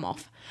put on, I'm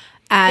off.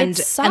 And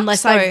It sucks,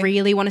 unless I though.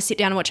 really want to sit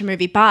down and watch a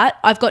movie, but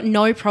I've got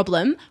no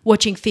problem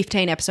watching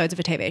 15 episodes of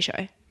a TV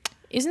show.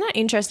 Isn't that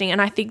interesting?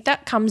 And I think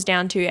that comes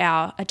down to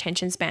our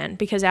attention span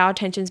because our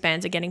attention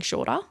spans are getting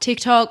shorter.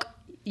 TikTok,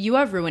 you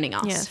are ruining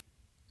us. Yeah.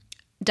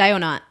 Day or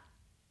night?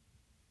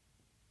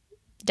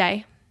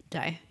 Day.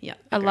 Day. Yeah.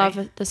 I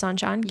love the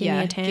sunshine. Give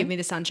me a tan. Give me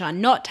the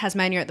sunshine. Not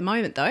Tasmania at the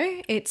moment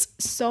though. It's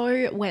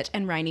so wet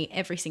and rainy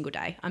every single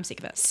day. I'm sick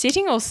of it.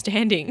 Sitting or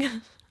standing?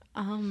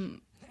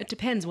 It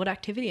depends. What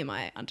activity am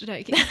I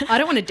undertaking? I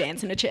don't want to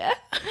dance in a chair.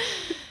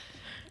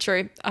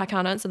 True. I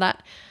can't answer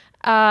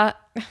that.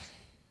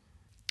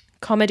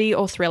 Comedy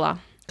or thriller?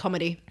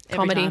 Comedy. Every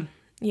Comedy. time.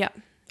 Yep.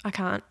 I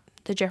can't.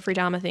 The Jeffrey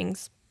Dahmer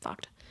thing's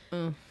fucked.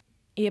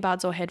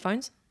 Earbuds or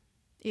headphones?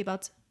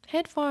 Earbuds.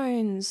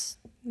 Headphones.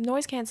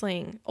 Noise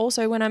cancelling.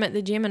 Also, when I'm at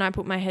the gym and I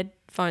put my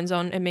headphones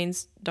on, it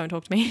means don't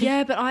talk to me.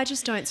 Yeah, but I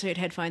just don't suit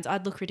headphones.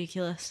 I'd look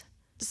ridiculous.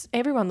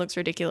 Everyone looks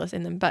ridiculous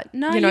in them, but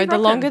No, you know, you the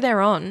rock longer 'em.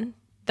 they're on,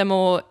 the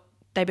more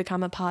they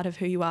become a part of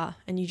who you are,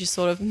 and you just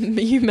sort of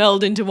you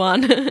meld into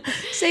one.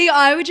 See,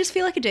 I would just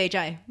feel like a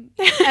DJ,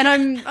 and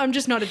I'm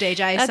just not a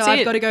DJ, That's so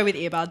I've it. got to go with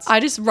earbuds. I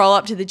just roll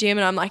up to the gym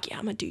and I'm like, yeah,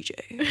 I'm a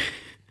DJ.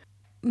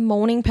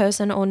 Morning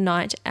person or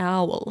night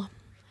owl?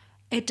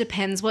 It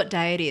depends what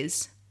day it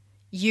is.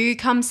 You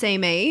come see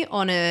me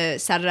on a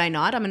Saturday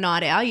night. I'm a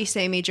night owl. You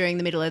see me during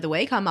the middle of the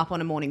week. I'm up on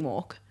a morning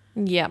walk.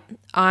 Yep,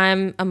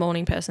 I'm a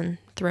morning person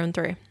through and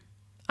through.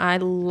 I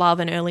love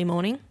an early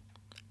morning.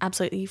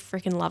 absolutely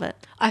freaking love it.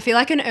 I feel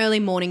like an early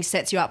morning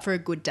sets you up for a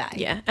good day.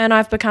 Yeah, and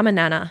I've become a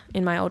nana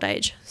in my old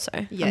age, so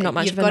Yeah, I'm not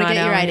much you've of a got to night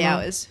get your owl 8 anymore.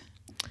 hours.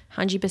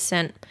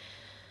 100%.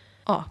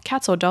 Oh,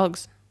 cats or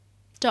dogs?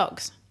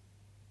 Dogs.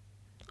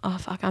 Oh,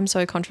 fuck, I'm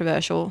so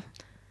controversial.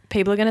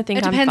 People are going to think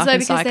It I'm depends though, fucking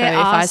because psycho there if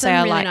are I say some I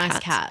really like nice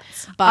cats.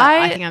 cats. But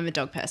I think I'm a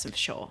dog person for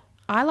sure.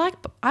 I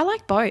like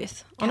both.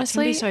 Cats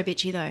Honestly, can be so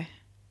bitchy though.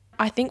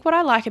 I think what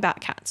I like about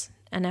cats,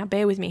 and now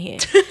bear with me here,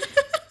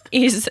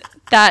 is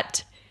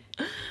that,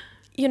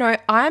 you know,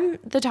 I'm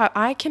the type,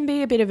 I can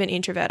be a bit of an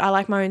introvert. I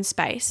like my own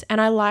space. And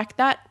I like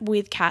that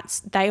with cats,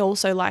 they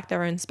also like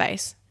their own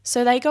space.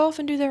 So they go off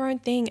and do their own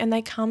thing and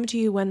they come to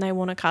you when they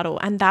want to cuddle.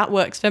 And that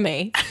works for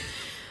me.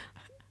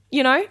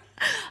 You know?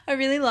 I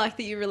really like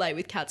that you relate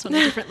with cats on a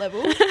different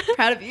level.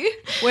 Proud of you.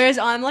 Whereas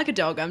I'm like a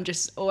dog. I'm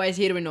just always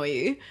here to annoy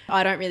you.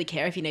 I don't really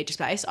care if you need your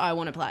space. I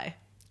want to play.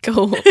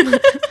 Cool.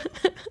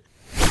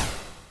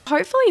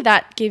 Hopefully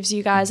that gives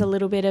you guys a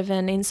little bit of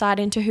an insight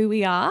into who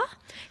we are.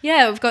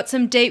 Yeah, we've got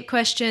some deep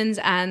questions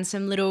and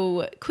some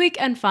little quick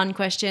and fun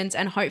questions,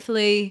 and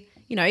hopefully,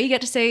 you know, you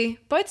get to see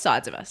both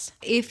sides of us.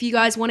 If you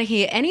guys want to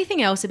hear anything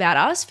else about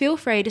us, feel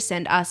free to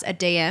send us a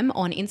DM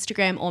on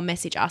Instagram or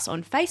message us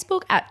on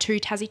Facebook at 2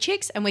 Tassie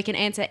Chicks, and we can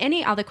answer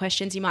any other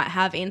questions you might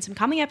have in some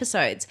coming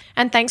episodes.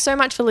 And thanks so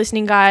much for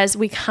listening, guys.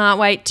 We can't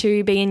wait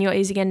to be in your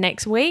ears again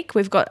next week.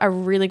 We've got a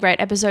really great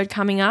episode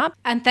coming up.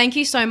 And thank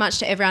you so much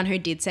to everyone who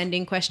did send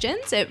in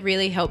questions. It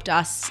really helped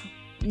us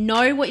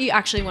know what you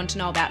actually want to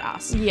know about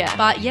us. Yeah.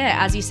 But yeah,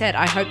 as you said,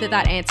 I hope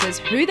that answers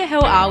who the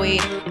hell are we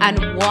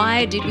and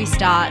why did we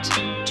start 2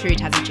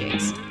 Tassie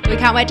Chicks. We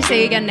can't wait to see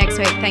you again next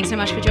week. Thanks so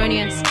much for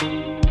joining us.